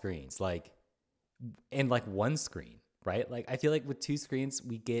small screens, and one screen, right? Like, I feel like with 2 screens,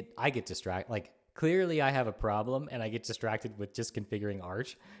 I get distracted. Like, clearly I have a problem and I get distracted with just configuring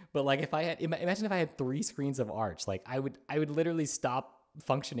Arch. But like, imagine if I had 3 screens of Arch, like I would literally stop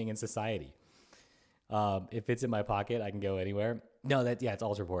functioning in society. If it's in my pocket, I can go anywhere. No, it's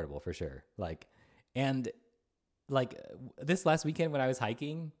ultra portable for sure. Like, and like this last weekend when I was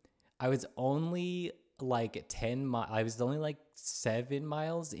hiking, I was only like I was only like 6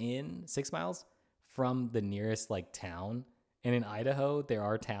 miles from the nearest like town. And in Idaho, there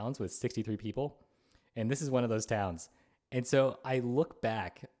are towns with 63 people. And this is one of those towns. And so I look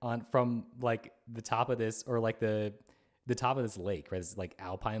back on from like the top of this, or like the top of this lake, right? It's like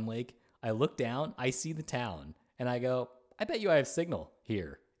Alpine Lake. I look down, I see the town, and I go, I bet you I have signal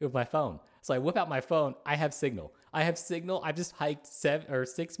here with my phone. So I whip out my phone. I have signal. I've just hiked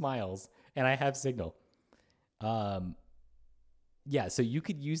 6 miles and I have signal. Yeah, so you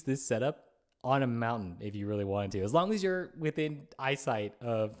could use this setup on a mountain if you really wanted to, as long as you're within eyesight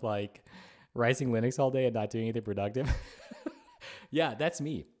of like rising Linux all day and not doing anything productive. Yeah, that's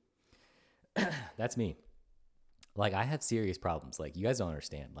me. That's me. Like, I have serious problems. Like, you guys don't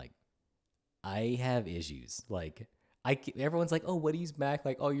understand. Like, I have issues. Like, everyone's like, oh, what do you use Mac?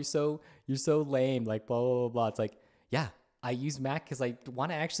 Like, oh, you're so lame. Like, blah, blah, blah, blah. It's like, yeah, I use Mac because I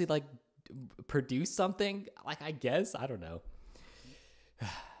want to actually like produce something. Like, I guess, I don't know.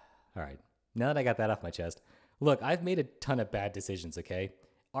 All right. Now that I got that off my chest, look, I've made a ton of bad decisions, okay?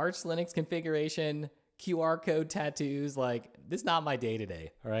 Arch Linux configuration, QR code tattoos, like, this is not my day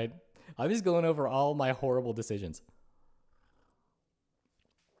today, all right? I'm just going over all my horrible decisions.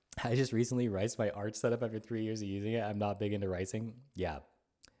 I just recently riced my Arch setup after 3 years of using it. I'm not big into ricing. Yeah.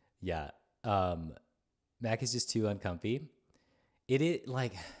 Mac is just too uncomfy. It is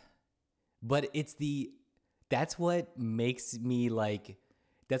like, but that's what makes me like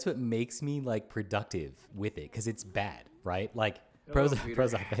productive with it, because it's bad, right? Like,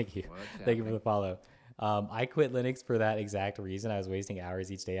 Prozac, thank you. Thank you for the follow. I quit Linux for that exact reason. I was wasting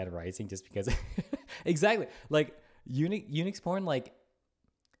hours each day on writing just because. Exactly. Like, Unix porn, like,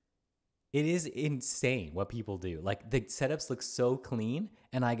 it is insane what people do. Like, the setups look so clean,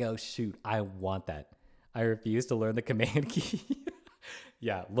 and I go, shoot, I want that. I refuse to learn the command key.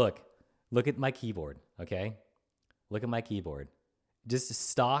 Yeah, look at my keyboard, okay? Look at my keyboard. Just a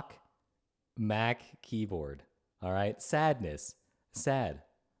stock Mac keyboard, all right? Sad.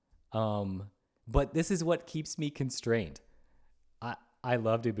 But this is what keeps me constrained. I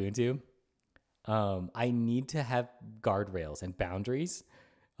loved Ubuntu. I need to have guardrails and boundaries.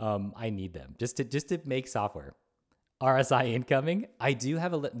 I need them just to make software. RSI incoming. I do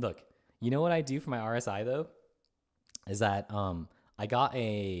have look. You know what I do for my RSI though, is that I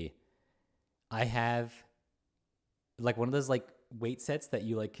have like one of those like weight sets that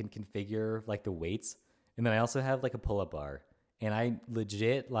you like can configure like the weights, and then I also have like a pull-up bar. And I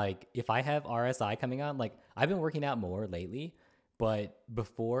legit, like, if I have RSI coming on, like, I've been working out more lately, but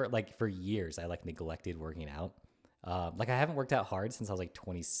before, like, for years, I, like, neglected working out. Like, I haven't worked out hard since I was, like,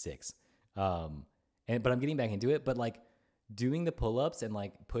 26. But I'm getting back into it. But, like, doing the pull-ups and,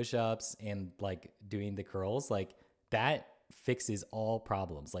 like, push-ups and, like, doing the curls, like, that fixes all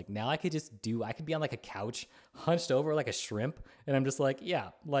problems. Like, now I could be on, like, a couch, hunched over like a shrimp, and I'm just like, yeah,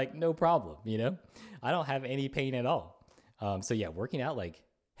 like, no problem, you know? I don't have any pain at all. So yeah, working out like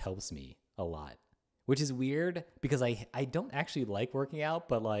helps me a lot, which is weird because I don't actually like working out,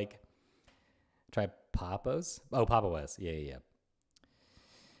 but like try Papos. Oh, Papa-OS. Yeah.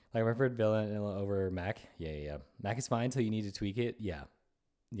 Like my preferred villain over Mac. Yeah. Mac is fine until you need to tweak it. Yeah.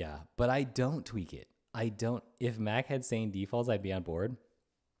 But I don't tweak it. If Mac had sane defaults, I'd be on board.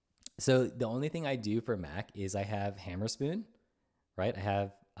 So the only thing I do for Mac is I have Hammerspoon, right?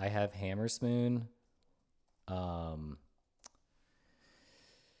 I have Hammerspoon.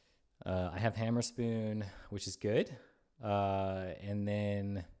 I have Hammerspoon, which is good. And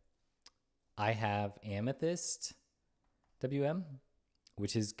then I have Amethyst WM,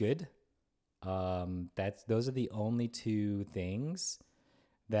 which is good. Those are the only two things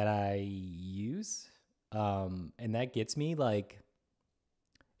that I use. And that gets me like,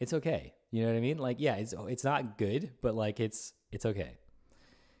 it's okay. You know what I mean? Like, yeah, it's not good, but like it's okay.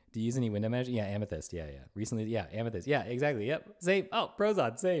 Do you use any window manager? Yeah, Amethyst. Yeah. Recently, yeah, Amethyst. Yeah, exactly. Yep. Same. Oh,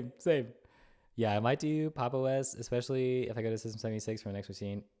 Prozon. Same. Yeah, I might do Papa-OS, especially if I go to System 76 for my next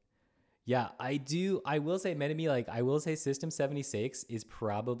machine. Yeah, I do. I will say Metamie, like, I will say System 76 is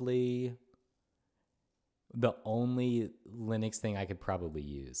probably the only Linux thing I could probably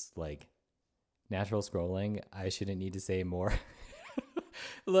use. Like, natural scrolling, I shouldn't need to say more.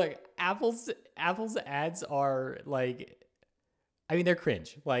 Look, Apple's ads are like, I mean, they're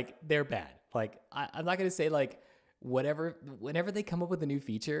cringe. Like, they're bad. Like, I'm not going to say, like, whenever they come up with a new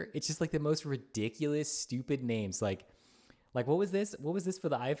feature, it's just, like, the most ridiculous, stupid names. Like what was this? What was this for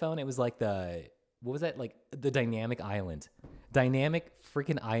the iPhone? It was, like, what was that? Like, the Dynamic Island. Dynamic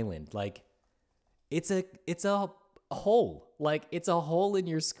freaking Island. Like, it's a hole. Like, it's a hole in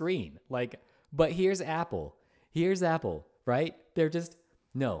your screen. Like, but here's Apple, right? They're just,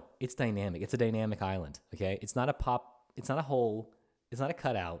 No, it's dynamic. It's a dynamic island. Okay, it's not a pop. It's not a hole. It's not a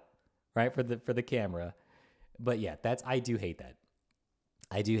cutout, right, for the camera. But yeah, that's I do hate that.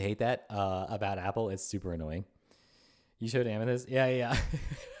 I do hate that about Apple. It's super annoying. You showed Amethyst? Yeah, yeah,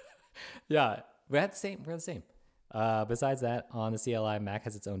 yeah. We're at the same. We're the same. Besides that, on the CLI, Mac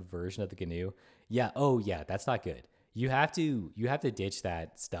has its own version of the GNU. Yeah. Oh, yeah. That's not good. You have to ditch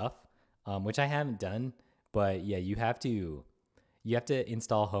that stuff, which I haven't done. But yeah, you have to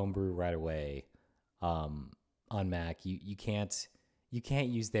install Homebrew right away on Mac. You can't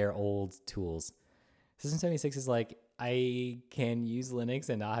use their old tools. System 76 is like, I can use Linux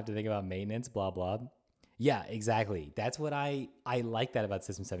and not have to think about maintenance, blah, blah. Yeah, exactly. That's what I like that about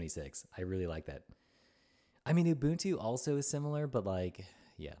System 76. I really like that. I mean, Ubuntu also is similar, but like,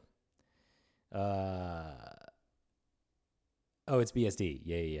 yeah. Uh, oh, it's BSD.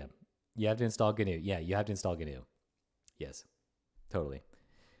 Yeah, yeah, yeah. You have to install GNU. Yeah, you have to install GNU. Yes, totally.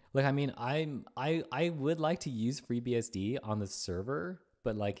 Like, I mean, I would like to use FreeBSD on the server,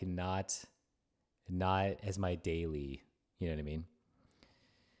 but like not as my daily. You know what I mean?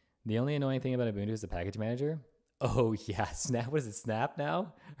 The only annoying thing about Ubuntu is the package manager. Oh yeah, Snap. What is it? Snap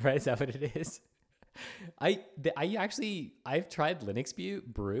now, right? Is that what it is? I've tried Linux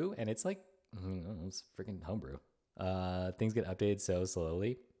Brew, and it's like it's freaking homebrew. Things get updated so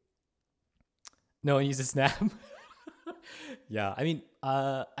slowly. No one uses Snap. Yeah, I mean,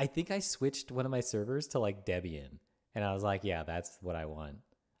 I think I switched one of my servers to like Debian, and I was like, yeah, that's what I want.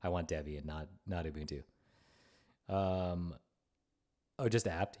 I want Debian, not Ubuntu. Um, oh, just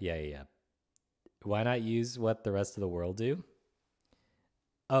apt. Yeah, yeah, yeah. Why not use what the rest of the world do?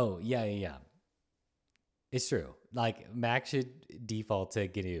 Oh, yeah, yeah, yeah. It's true. Like Mac should default to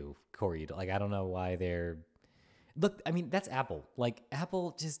GNU core. Like I don't know why they're look. I mean that's Apple. Like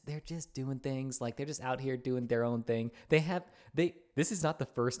Apple they're just doing things. Like they're just out here doing their own thing. They. This is not the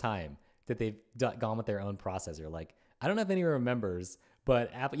first time that they've gone with their own processor. Like I don't know if anyone remembers,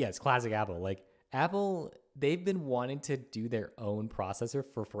 but Apple. Yeah, it's classic Apple. Like Apple, they've been wanting to do their own processor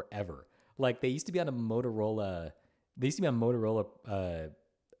for forever. Like they used to be on a Motorola. They used to be on Motorola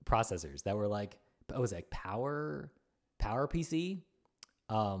processors that were like was it like power PC.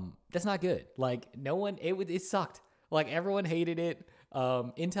 That's not good. Like no one it sucked. Like everyone hated it.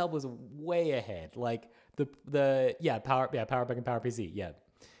 Intel was way ahead. Like the power back and power PC. Yeah.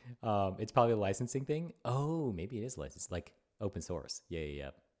 It's probably a licensing thing. Oh, maybe it is licensed like open source. Yeah, yeah,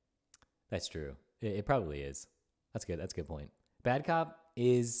 yeah. That's true. It probably is. That's good. That's a good point. Bad Cop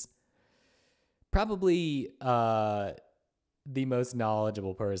is probably the most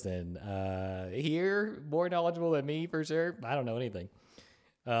knowledgeable person here, more knowledgeable than me for sure. I don't know anything.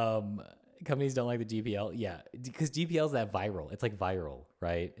 Um, Companies don't like the GPL, yeah, because GPL is that viral. It's like viral,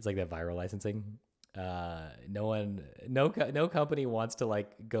 right? It's like that viral licensing. No company wants to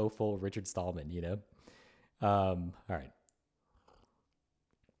like go full Richard Stallman, you know. All right,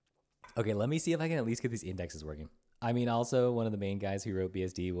 okay. Let me see if I can at least get these indexes working. I mean, also one of the main guys who wrote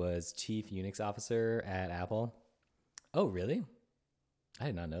BSD was Chief Unix Officer at Apple. Oh, really? I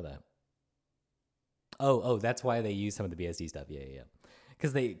did not know that. Oh, that's why they use some of the BSD stuff. Yeah, yeah, yeah.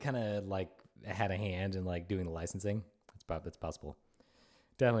 Because they kind of like had a hand in like doing the licensing. That's possible.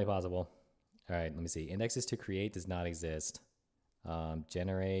 Definitely possible. All right, let me see. Indexes to create does not exist.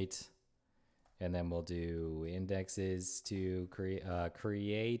 Generate, and then we'll do indexes to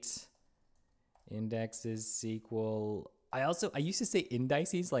create indexes equal. I used to say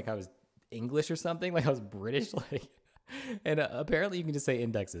indices like I was English or something, like I was British, like. And apparently you can just say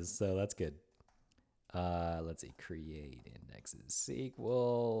indexes, so that's good. Let's see, create indexes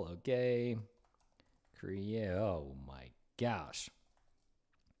equal, okay. Create, oh my gosh.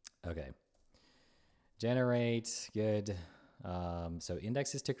 Okay. Generate, good. So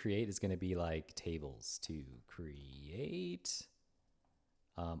indexes to create is going to be like tables to create.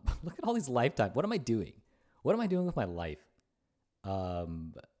 Look at all these lifetime. What am I doing? What am I doing with my life?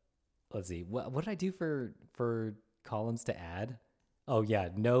 Let's see. What did I do for columns to add? Oh yeah,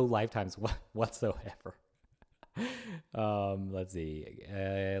 no lifetimes whatsoever. Let's see.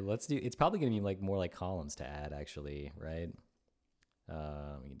 Let's do. It's probably gonna be like more like columns to add, actually, right?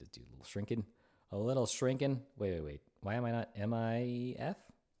 We can just do a little shrinking. A little shrinking. Wait. Why am I not MIF?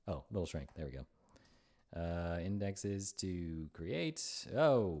 Oh, little shrink. There we go. Indexes to create.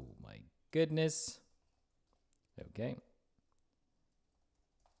 Oh my goodness. Okay.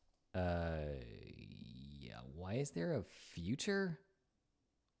 Yeah. Why is there a future?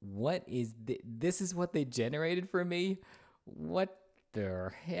 What is this? Is what they generated for me? What the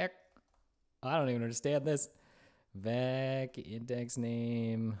heck? I don't even understand this. Vec index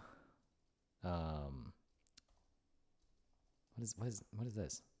name. What is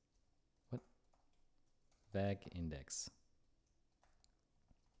this? What vec index?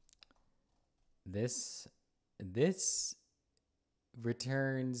 This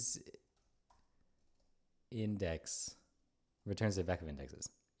returns index. Returns the vec of indexes.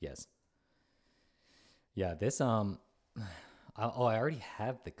 Yes. Yeah, this oh, I already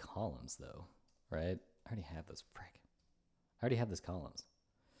have the columns though, right? I already have those. Frick. I already have those columns.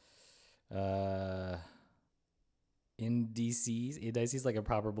 Indices like a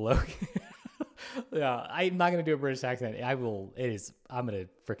proper bloke. Yeah, I'm not gonna do a British accent. I will. It is. I'm gonna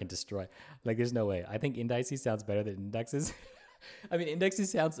freaking destroy. Like, there's no way. I think indices sounds better than indexes. I mean,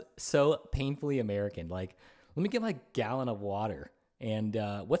 indexes sounds so painfully American. Like, let me get my gallon of water. And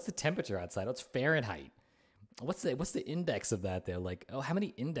what's the temperature outside? Oh, it's Fahrenheit. What's the index of that there? Like, oh, how many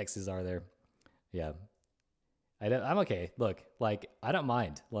indexes are there? Yeah, I'm okay. Look, like, I don't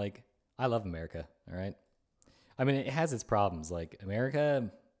mind. Like, I love America. All right. I mean, it has its problems. Like,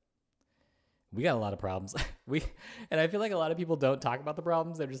 America, we got a lot of problems. And I feel like a lot of people don't talk about the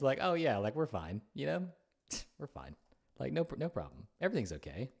problems. They're just like, oh yeah, like, we're fine. You know, we're fine. Like, no problem. Everything's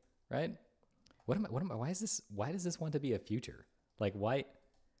okay, right? What am I? Why does this want to be a future? Like, why?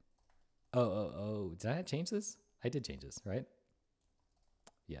 Oh. Did I change this? I did change this, right?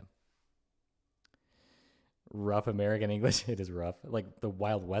 Yeah. Rough American English. It is rough. Like the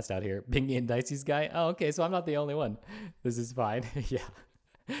Wild West out here. Being indices guy. Oh, okay. So I'm not the only one. This is fine. Yeah.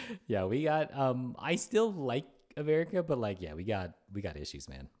 Yeah. We got, I still like America, but like, yeah, we got issues,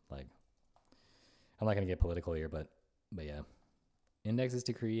 man. Like, I'm not going to get political here, but yeah. Indexes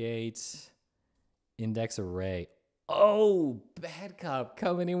to create index array. Oh, bad cop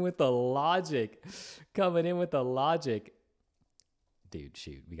coming in with the logic. Dude,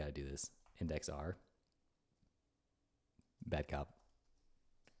 shoot. We got to do this. Index R. Bad cop.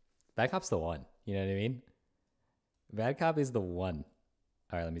 Bad cop's the one. You know what I mean? Bad cop is the one.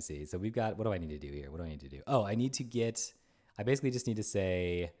 All right, let me see. So we've got, what do I need to do here? What do I need to do? Oh, I basically just need to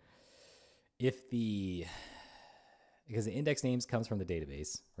say because the index names comes from the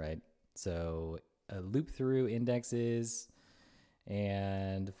database, right? So loop through indexes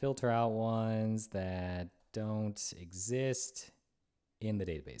and filter out ones that don't exist in the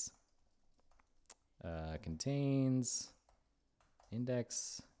database. Contains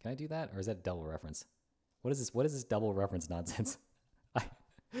index. Can I do that? Or is that double reference? What is this? What is this double reference nonsense?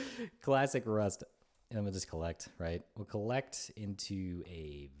 Classic Rust. And we'll just collect, right? We'll collect into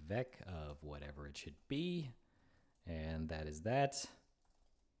a vec of whatever it should be. And that is that.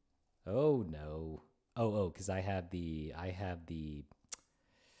 Oh no. Oh, because I have the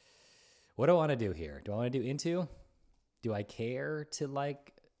what do I want to do here? Do I want to do into? Do I care to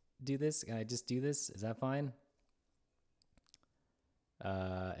like do this? Can I just do this? Is that fine?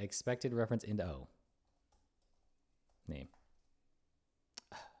 Expected reference into O. Name.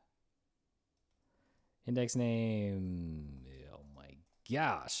 Index name. Oh my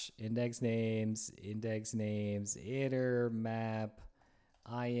gosh. Index names, inner map,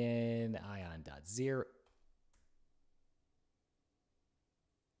 ion dot zero.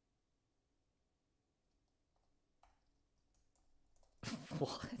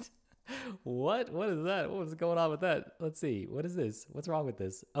 What is that? What was going on with that? Let's see. What is this? What's wrong with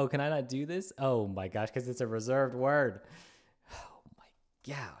this? Oh, can I not do this? Oh my gosh, because it's a reserved word. Oh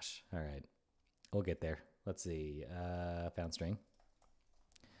my gosh. All right. We'll get there. Let's see. Found string.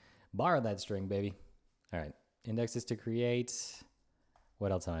 Borrow that string, baby. All right. Indexes to create.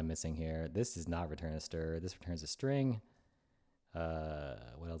 What else am I missing here? This does not return a stir. This returns a string.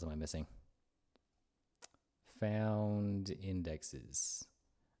 What else am I missing? Found indexes.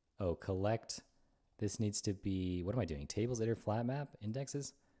 Oh, collect. This needs to be, what am I doing? Tables, iter, flat map,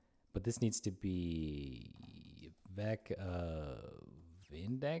 indexes? But this needs to be vec of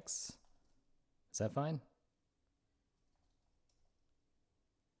index. Is that fine?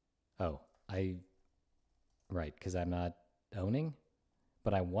 Oh, right, because I'm not owning,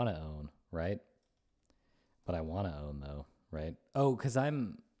 but I want to own, right? But I want to own though, right? Oh, because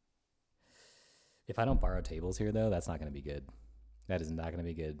if I don't borrow tables here though, that's not going to be good. That is not going to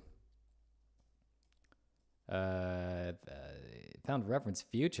be good. Found reference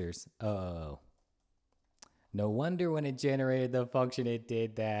futures. Oh, no wonder when it generated the function it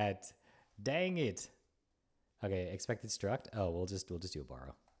did that. Dang it. Okay, expected struct. Oh, we'll just do a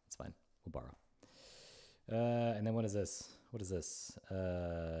borrow. It's fine. We'll borrow. And then what is this? What is this?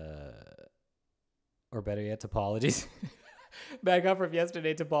 Or better yet, topologies. Back up from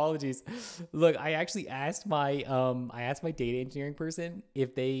yesterday, topologies. Look, I actually asked my data engineering person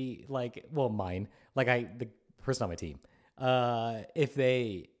if they the person on my team, if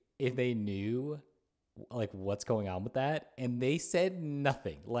they knew like what's going on with that, and they said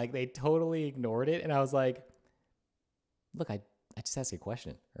nothing. Like they totally ignored it, and I was like, look, I just asked a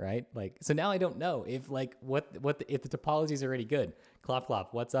question, right? Like, so now I don't know if like if the topology is already good. Clop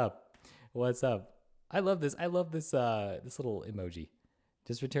clop, what's up? What's up? I love this. I love this this little emoji.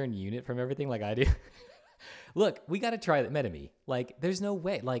 Just return unit from everything like I do. Look, we got to try that MetaMe. Like, there's no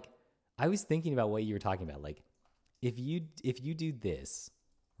way. Like, I was thinking about what you were talking about. Like, if you do this,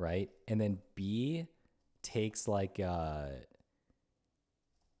 right, and then B takes like it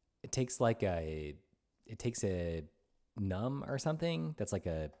takes a num or something that's like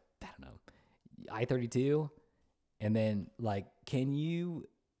a, I don't know, I32, and then like can you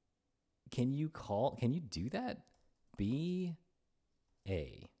do that? B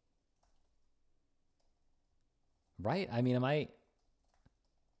A, right? I mean,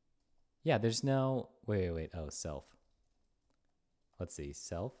 yeah, there's no wait, oh, self, let's see,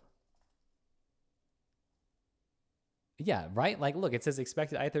 self, yeah, right, like look, it says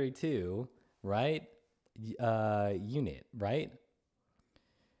expected I32, right? Unit, right?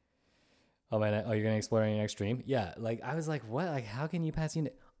 Oh man, oh, you're gonna explore on your next stream? Yeah, like I was like, what? Like, how can you pass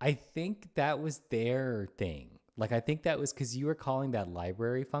unit? I think that was their thing. Like, I think that was because you were calling that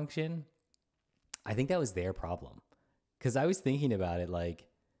library function. I think that was their problem. Because I was thinking about it, like,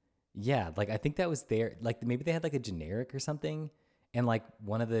 yeah, like I think that was their, like maybe they had like a generic or something, and like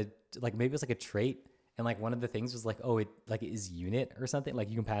one of the, like maybe it was like a trait, and like one of the things was like, oh, it like is unit or something. Like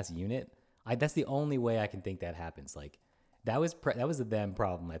you can pass unit. That's the only way I can think that happens. Like that was a them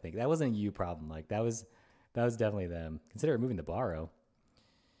problem. I think that wasn't a you problem. Like that was definitely them. Consider removing the borrow.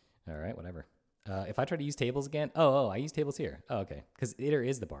 All right, whatever. If I try to use tables again, I use tables here. Oh, okay, because iter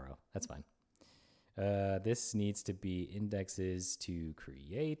is the borrow. That's fine. This needs to be indexes to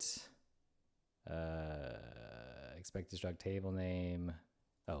create. Expect to struct table name.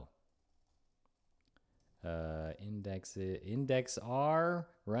 Oh. Index R,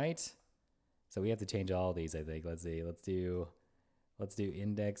 right? So we have to change all these, I think. Let's see. Let's do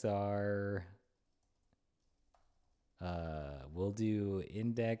index R. We'll do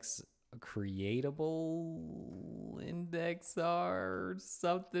index creatable index R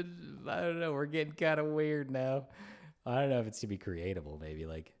something. I don't know. We're getting kind of weird now. I don't know if it's to be creatable, maybe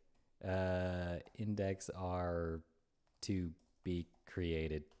like index R to be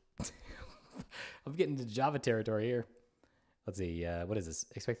created. I'm getting into Java territory here. Let's see. What is this?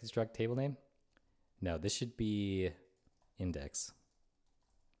 Expected struct table name? No, this should be index.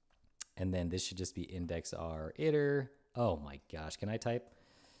 And then this should just be index R iter. Oh my gosh. Can I type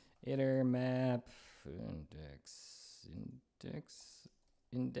iter map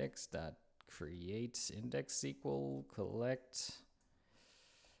index dot create index equal collect.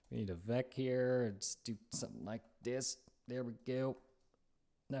 We need a vec here. Let's do something like this. There we go.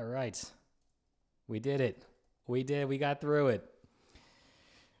 All right. We did it. We got through it.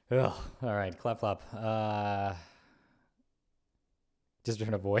 Oh, all right. Clap, clap. Just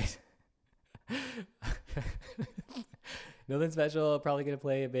return a void. Nothing special. Probably going to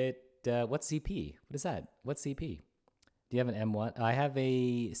play a bit. What's CP? What is that? What's CP? Do you have an M1? I have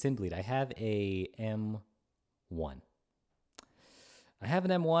a Synbleed. I have a M1. I have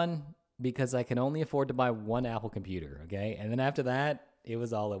an M1 because I can only afford to buy one Apple computer, okay? And then after that, it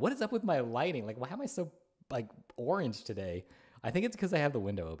was all, what is up with my lighting? Like, why am I so, like, orange today? I think it's because I have the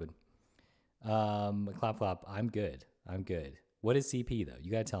window open. Clap, clap. I'm good. What is CP, though?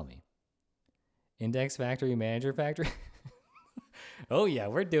 You got to tell me. Index factory, manager factory? Oh, yeah,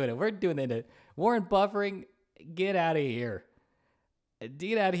 we're doing it. We're doing it. Warren buffering, get out of here.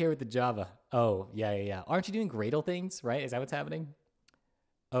 Get out of here with the Java. Oh, yeah. Aren't you doing Gradle things, right? Is that what's happening?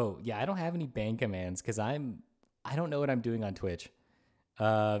 Oh, yeah, I don't have any bang commands because I don't know what I'm doing on Twitch.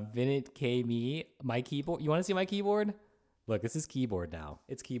 Vinit K me, my keyboard. You want to see my keyboard? Look, this is keyboard now.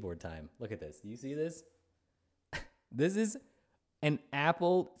 It's keyboard time. Look at this. Do you see this? This is an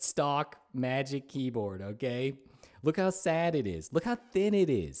Apple stock Magic keyboard, okay? Look how sad it is. Look how thin it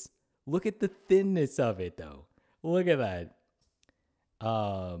is. Look at the thinness of it, though. Look at that.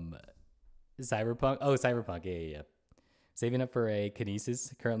 Cyberpunk. Oh, Cyberpunk. Yeah. Saving up for a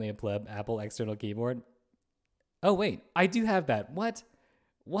Kinesis, currently a pleb Apple external keyboard. Oh, wait. I do have that. What?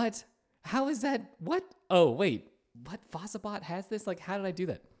 How is that? What? Oh, wait. What? Fossabot has this? Like, how did I do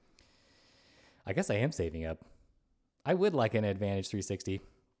that? I guess I am saving up. I would like an Advantage 360.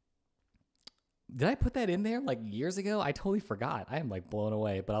 Did I put that in there like years ago? I totally forgot. I am like blown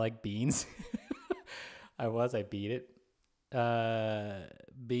away, but I like beans. I beat it.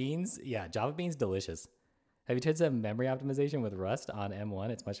 Beans. Yeah, Java beans, delicious. Have you tried some memory optimization with Rust on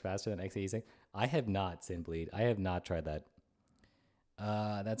M1? It's much faster than x86. I have not, Synbleed. I have not tried that.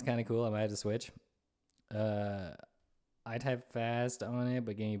 That's kind of cool. I might have to switch. Uh, I type fast on it,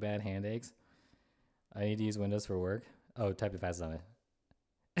 but gave me bad hand aches. I need to use Windows for work. Oh, type it fast on it.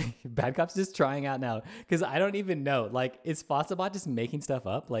 Bad Cop's just trying out now because I don't even know. Like, is Fossabot just making stuff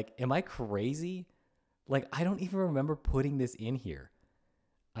up? Like, am I crazy? Like, I don't even remember putting this in here.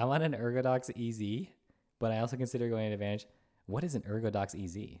 I want an Ergodox EZ, but I also consider going at Advantage. What is an Ergodox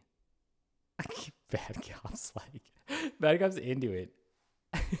EZ? Bad Cop's like, Bad Cop's into it.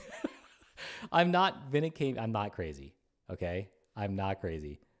 I'm not vindicating. I'm not crazy. Okay, I'm not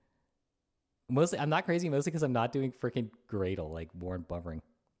crazy. Mostly, I'm not crazy mostly because I'm not doing freaking Gradle like Warren buffering.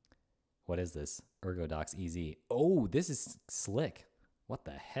 What is this? Ergodox EZ. Oh, this is slick. What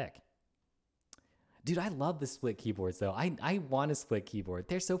the heck? Dude, I love the split keyboards though. I want a split keyboard.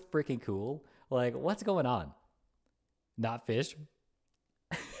 They're so freaking cool. Like, what's going on? Not fish.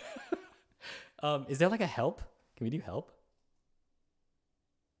 Is there like a help? Can we do help?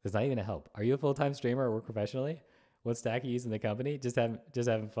 There's not even a help. Are you a full-time streamer or work professionally? What stack you use in the company? Just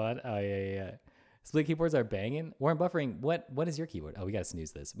having fun. Oh yeah. Split keyboards are banging. Warren buffering. What is your keyboard? Oh, we gotta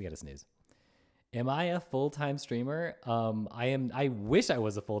snooze this. We gotta snooze. Am I a full-time streamer? I am. I wish I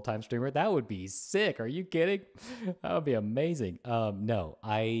was a full-time streamer. That would be sick. Are you kidding? That would be amazing. No,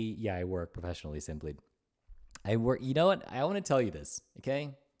 I work professionally. Simply, I work. You know what? I want to tell you this.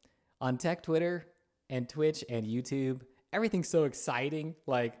 Okay, on tech Twitter and Twitch and YouTube, everything's so exciting.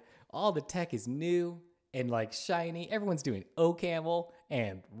 Like all the tech is new and like shiny. Everyone's doing OCaml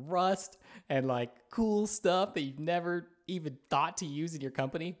and Rust and like cool stuff that you've never even thought to use in your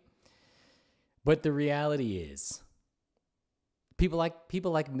company. But the reality is, people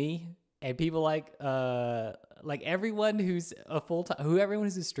like me and people like everyone who's everyone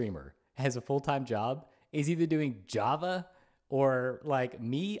who's a streamer has a full-time job is either doing Java or like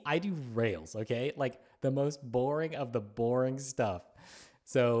me, I do Rails. Okay, like the most boring of the boring stuff.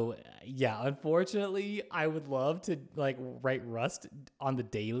 So yeah, unfortunately, I would love to like write Rust on the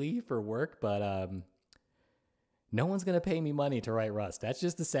daily for work, but no one's gonna pay me money to write Rust. That's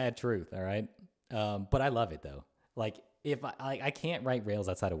just the sad truth. All right. But I love it though. Like if I can't write Rails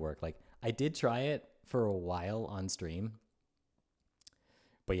outside of work. Like I did try it for a while on stream,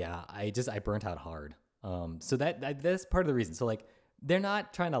 but yeah, I burnt out hard. So that's part of the reason. So like they're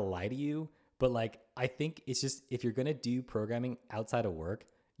not trying to lie to you, but like I think it's just if you're gonna do programming outside of work,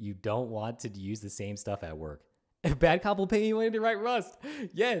 you don't want to use the same stuff at work. Bad Cop will pay you money to write Rust.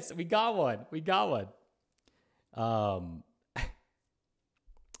 Yes, we got one. We got one.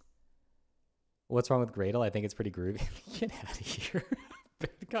 What's wrong with Gradle? I think it's pretty groovy. Get out of here.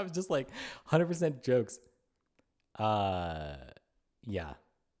 Bad Cop's just like 100% jokes. Yeah.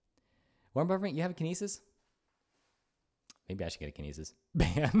 Warren Buffett, you have a kinesis? Maybe I should get a kinesis.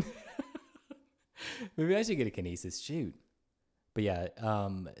 Man. Maybe I should get a kinesis. Shoot. But yeah,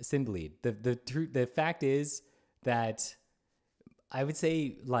 Symbleed. The fact is that I would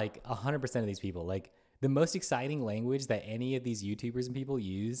say like 100% of these people, like the most exciting language that any of these YouTubers and people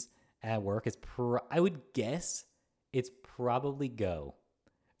use at work is I would guess it's probably Go.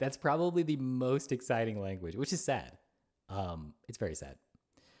 That's probably the most exciting language, which is sad. It's very sad.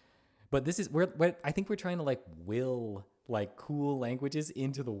 But this is I think we're trying to like will like cool languages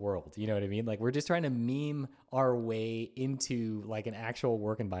into the world. You know what I mean? Like we're just trying to meme our way into like an actual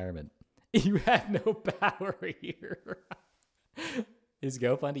work environment. You have no power here. Is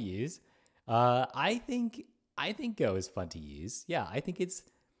Go fun to use? I think Go is fun to use. Yeah, I think it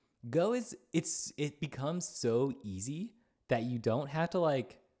becomes so easy that you don't have to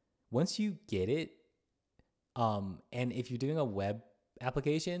like once you get it. And if you're doing a web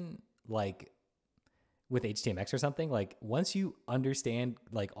application like with HTMX or something, like once you understand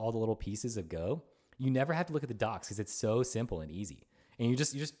like all the little pieces of Go, you never have to look at the docs because it's so simple and easy. And you're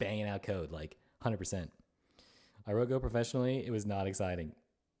just banging out code like 100%. I wrote Go professionally. It was not exciting.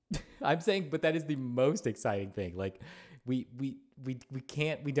 I'm saying, but that is the most exciting thing. Like we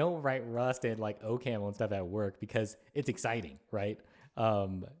don't write Rust and like OCaml and stuff at work because it's exciting, right?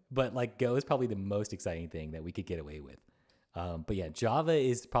 But like Go is probably the most exciting thing that we could get away with. But yeah, Java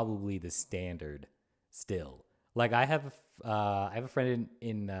is probably the standard still. Like I have a friend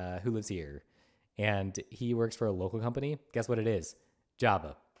in who lives here, and he works for a local company. Guess what it is?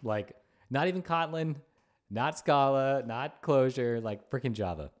 Java. Like not even Kotlin, not Scala, not Clojure, like freaking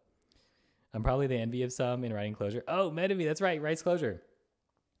Java. I'm probably the envy of some in writing Clojure. Oh, Medivy, that's right, writes Clojure.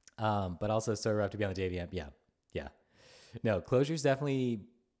 But also server up to be on the JVM. Yeah. No, Clojure is definitely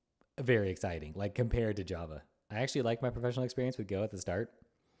very exciting, like compared to Java. I actually like my professional experience with Go at the start.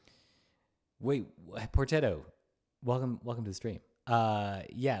 Wait, Portetto, welcome to the stream.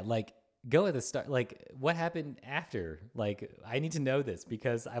 Yeah, like go at the start. Like, what happened after? Like, I need to know this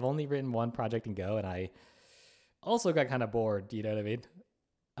because I've only written one project in Go, and I also got kind of bored. You know what I mean?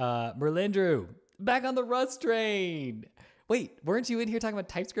 Merlindrew, back on the Rust train. Wait, weren't you in here talking about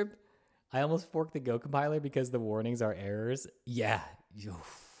TypeScript? I almost forked the Go compiler because the warnings are errors. Yeah.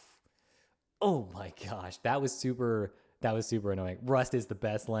 Oh my gosh, that was super annoying. Rust is the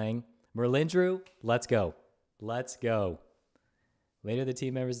best lang. Merlindrew, let's go. Let's go. Later, the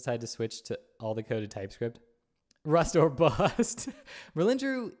team members decided to switch to all the code to TypeScript. Rust or bust.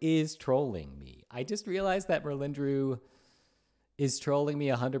 Merlindrew is trolling me. I just realized that Merlindrew is trolling me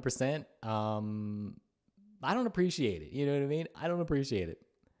 100%. I don't appreciate it. You know what I mean? I don't appreciate it.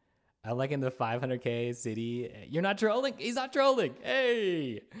 I like in the 500K city. You're not trolling? He's not trolling.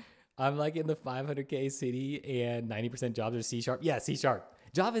 Hey. I'm like in the 500K city and 90% jobs are C#. Yeah, C#.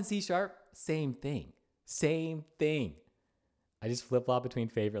 Java and C#, same thing. Same thing. I just flip-flop between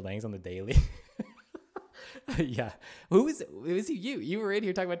favorite langs on the daily. Yeah. Who is you? You were in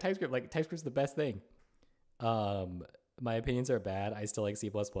here talking about TypeScript. Like, TypeScript's the best thing. My opinions are bad. I still like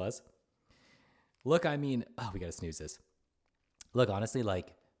C++. Look, I mean, we got to snooze this. Look, honestly,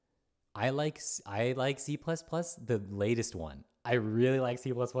 like, I like C++, the latest one. I really like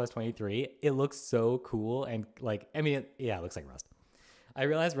C++ 23. It looks so cool. And like, I mean, yeah, it looks like Rust. I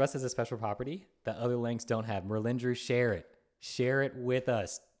realize Rust has a special property that other langs don't have. Merlindrew, share it. Share it with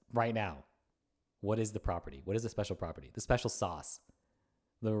us right now. What is the property? What is the special property? The special sauce.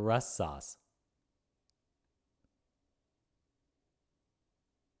 The Rust sauce.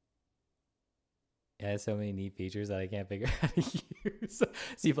 It has so many neat features that I can't figure out how to use.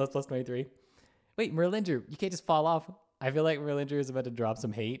 C++ 23. Wait, Merlindrew, you can't just fall off. I feel like Merlindrew is about to drop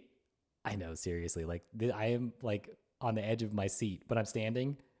some hate. I know, seriously. Like, I am like on the edge of my seat, but I'm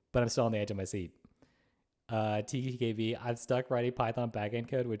standing, but I'm still on the edge of my seat. TKB, I'm stuck writing Python backend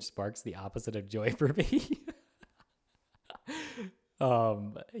code, which sparks the opposite of joy for me.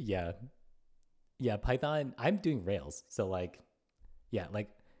 Yeah. Yeah, Python, I'm doing Rails. So like, yeah, like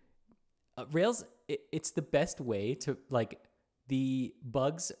Rails, it's the best way to like the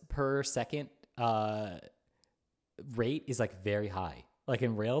bugs per second rate is like very high. Like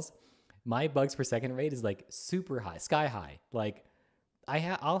in Rails, my bugs per second rate is like super high, sky high. Like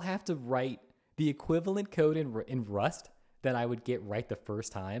I'll have to write the equivalent code in Rust that I would get right the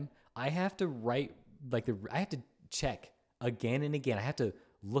first time. I have to write like I have to check again and again. I have to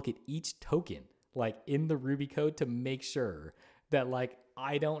look at each token like in the Ruby code to make sure that like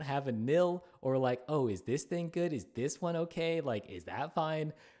I don't have a nil or like, oh, is this thing good? Is this one okay? Like, is that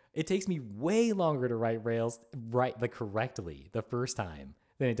fine? It takes me way longer to write Rails like correctly the first time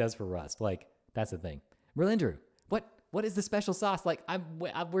than it does for Rust. Like, that's the thing. Merlindrew, what is the special sauce? Like,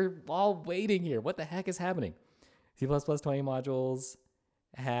 we're all waiting here. What the heck is happening? C++ 20 modules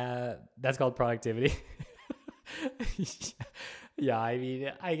that's called productivity. Yeah, I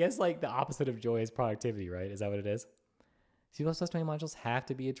mean, I guess like the opposite of joy is productivity, right? Is that what it is? C++ 20 modules have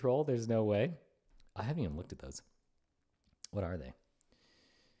to be a troll. There's no way. I haven't even looked at those. What are they?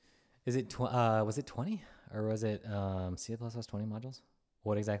 Is it was it 20 or was it C++ 20 modules?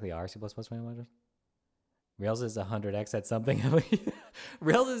 What exactly are C++ 20 modules? Rails is 100x at something.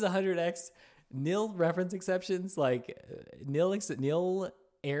 Rails is 100x. Nil reference exceptions, like nil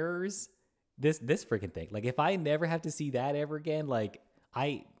errors. This freaking thing. Like if I never have to see that ever again, like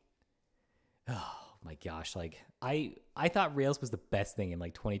oh my gosh, like I thought Rails was the best thing in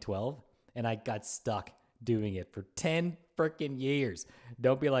like 2012, and I got stuck doing it for 10 freaking years.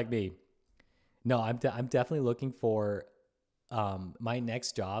 Don't be like me. No, I'm definitely looking for my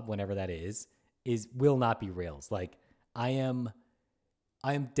next job, whenever that is will not be Rails. Like I am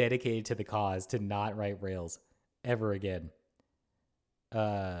dedicated to the cause to not write Rails ever again.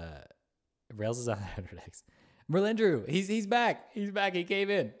 Rails is 100x. Merlindrew, he's back. He's back. He came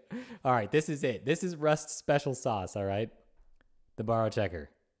in. All right, this is it. This is Rust's special sauce, all right? The borrow checker,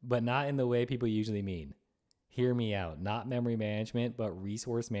 but not in the way people usually mean. Hear me out. Not memory management, but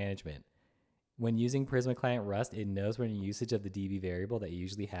resource management. When using Prisma Client Rust, it knows when your usage of the DB variable that you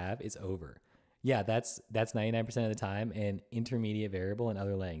usually have is over. Yeah, that's 99% of the time, and intermediate variable in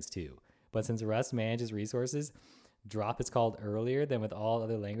other langs too. But since Rust manages resources, drop is called earlier than with all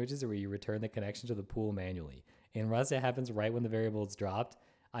other languages where you return the connection to the pool manually. In Rust, it happens right when the variable is dropped,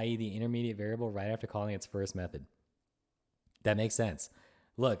 i.e. the intermediate variable right after calling its first method. That makes sense.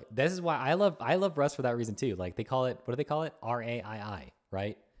 Look, this is why I love Rust for that reason too. Like they call it, what do they call it? RAII,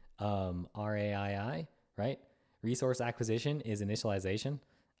 right? RAII, right? Resource acquisition is initialization.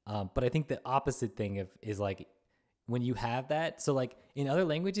 But I think the opposite thing is like when you have that. So like in other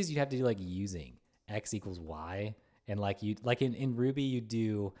languages, you have to do like using x equals y And like you, like in Ruby, you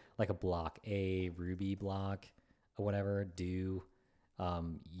do like a block, a Ruby block or whatever, do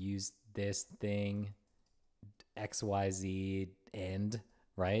use this thing, XYZ end,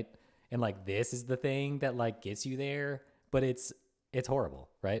 right? And like this is the thing that like gets you there, but it's horrible,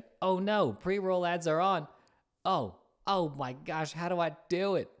 right? Oh no, pre-roll ads are on. Oh my gosh, how do I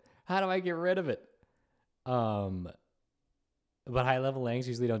do it? How do I get rid of it? Um, but high level langs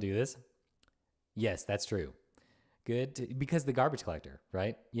usually don't do this. Yes, that's true. Good because the garbage collector,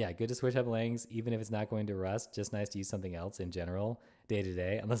 right? Yeah, good to switch up langs even if it's not going to Rust. Just nice to use something else in general day to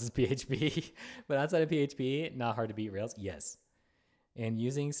day, unless it's PHP. But outside of PHP, not hard to beat Rails. Yes. And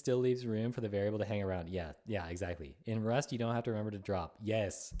using still leaves room for the variable to hang around. Yeah, exactly. In Rust, you don't have to remember to drop.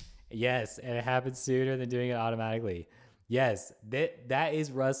 Yes, and it happens sooner than doing it automatically. Yes, that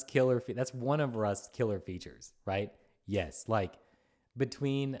is Rust killer. That's one of Rust's killer features, right? Yes, like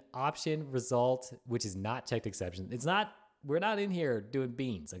between option result, which is not checked exception. It's not. We're not in here doing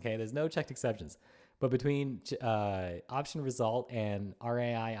beans. Okay, there's no checked exceptions. But between option result and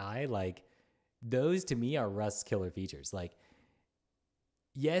RAII, like those to me are Rust's killer features. Like,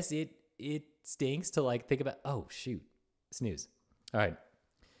 yes, it stinks to like think about. Oh shoot, snooze. All right.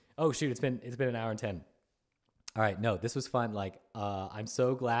 Oh shoot, it's been an hour and 10. All right, no, this was fun. Like, I'm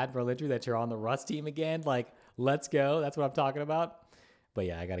so glad, Verlindry, that you're on the Rust team again. Like, let's go. That's what I'm talking about. But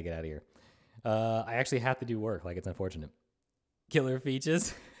yeah, I got to get out of here. I actually have to do work. Like, it's unfortunate. Killer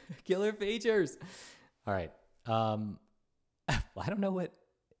features. Killer features. All right. I don't know what...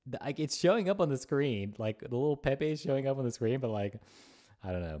 Like, it's showing up on the screen. Like, the little Pepe is showing up on the screen, but, like,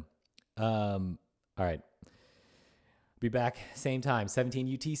 I don't know. All right. Be back same time, 17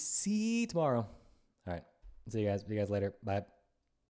 UTC tomorrow. All right. See you guys later. Bye.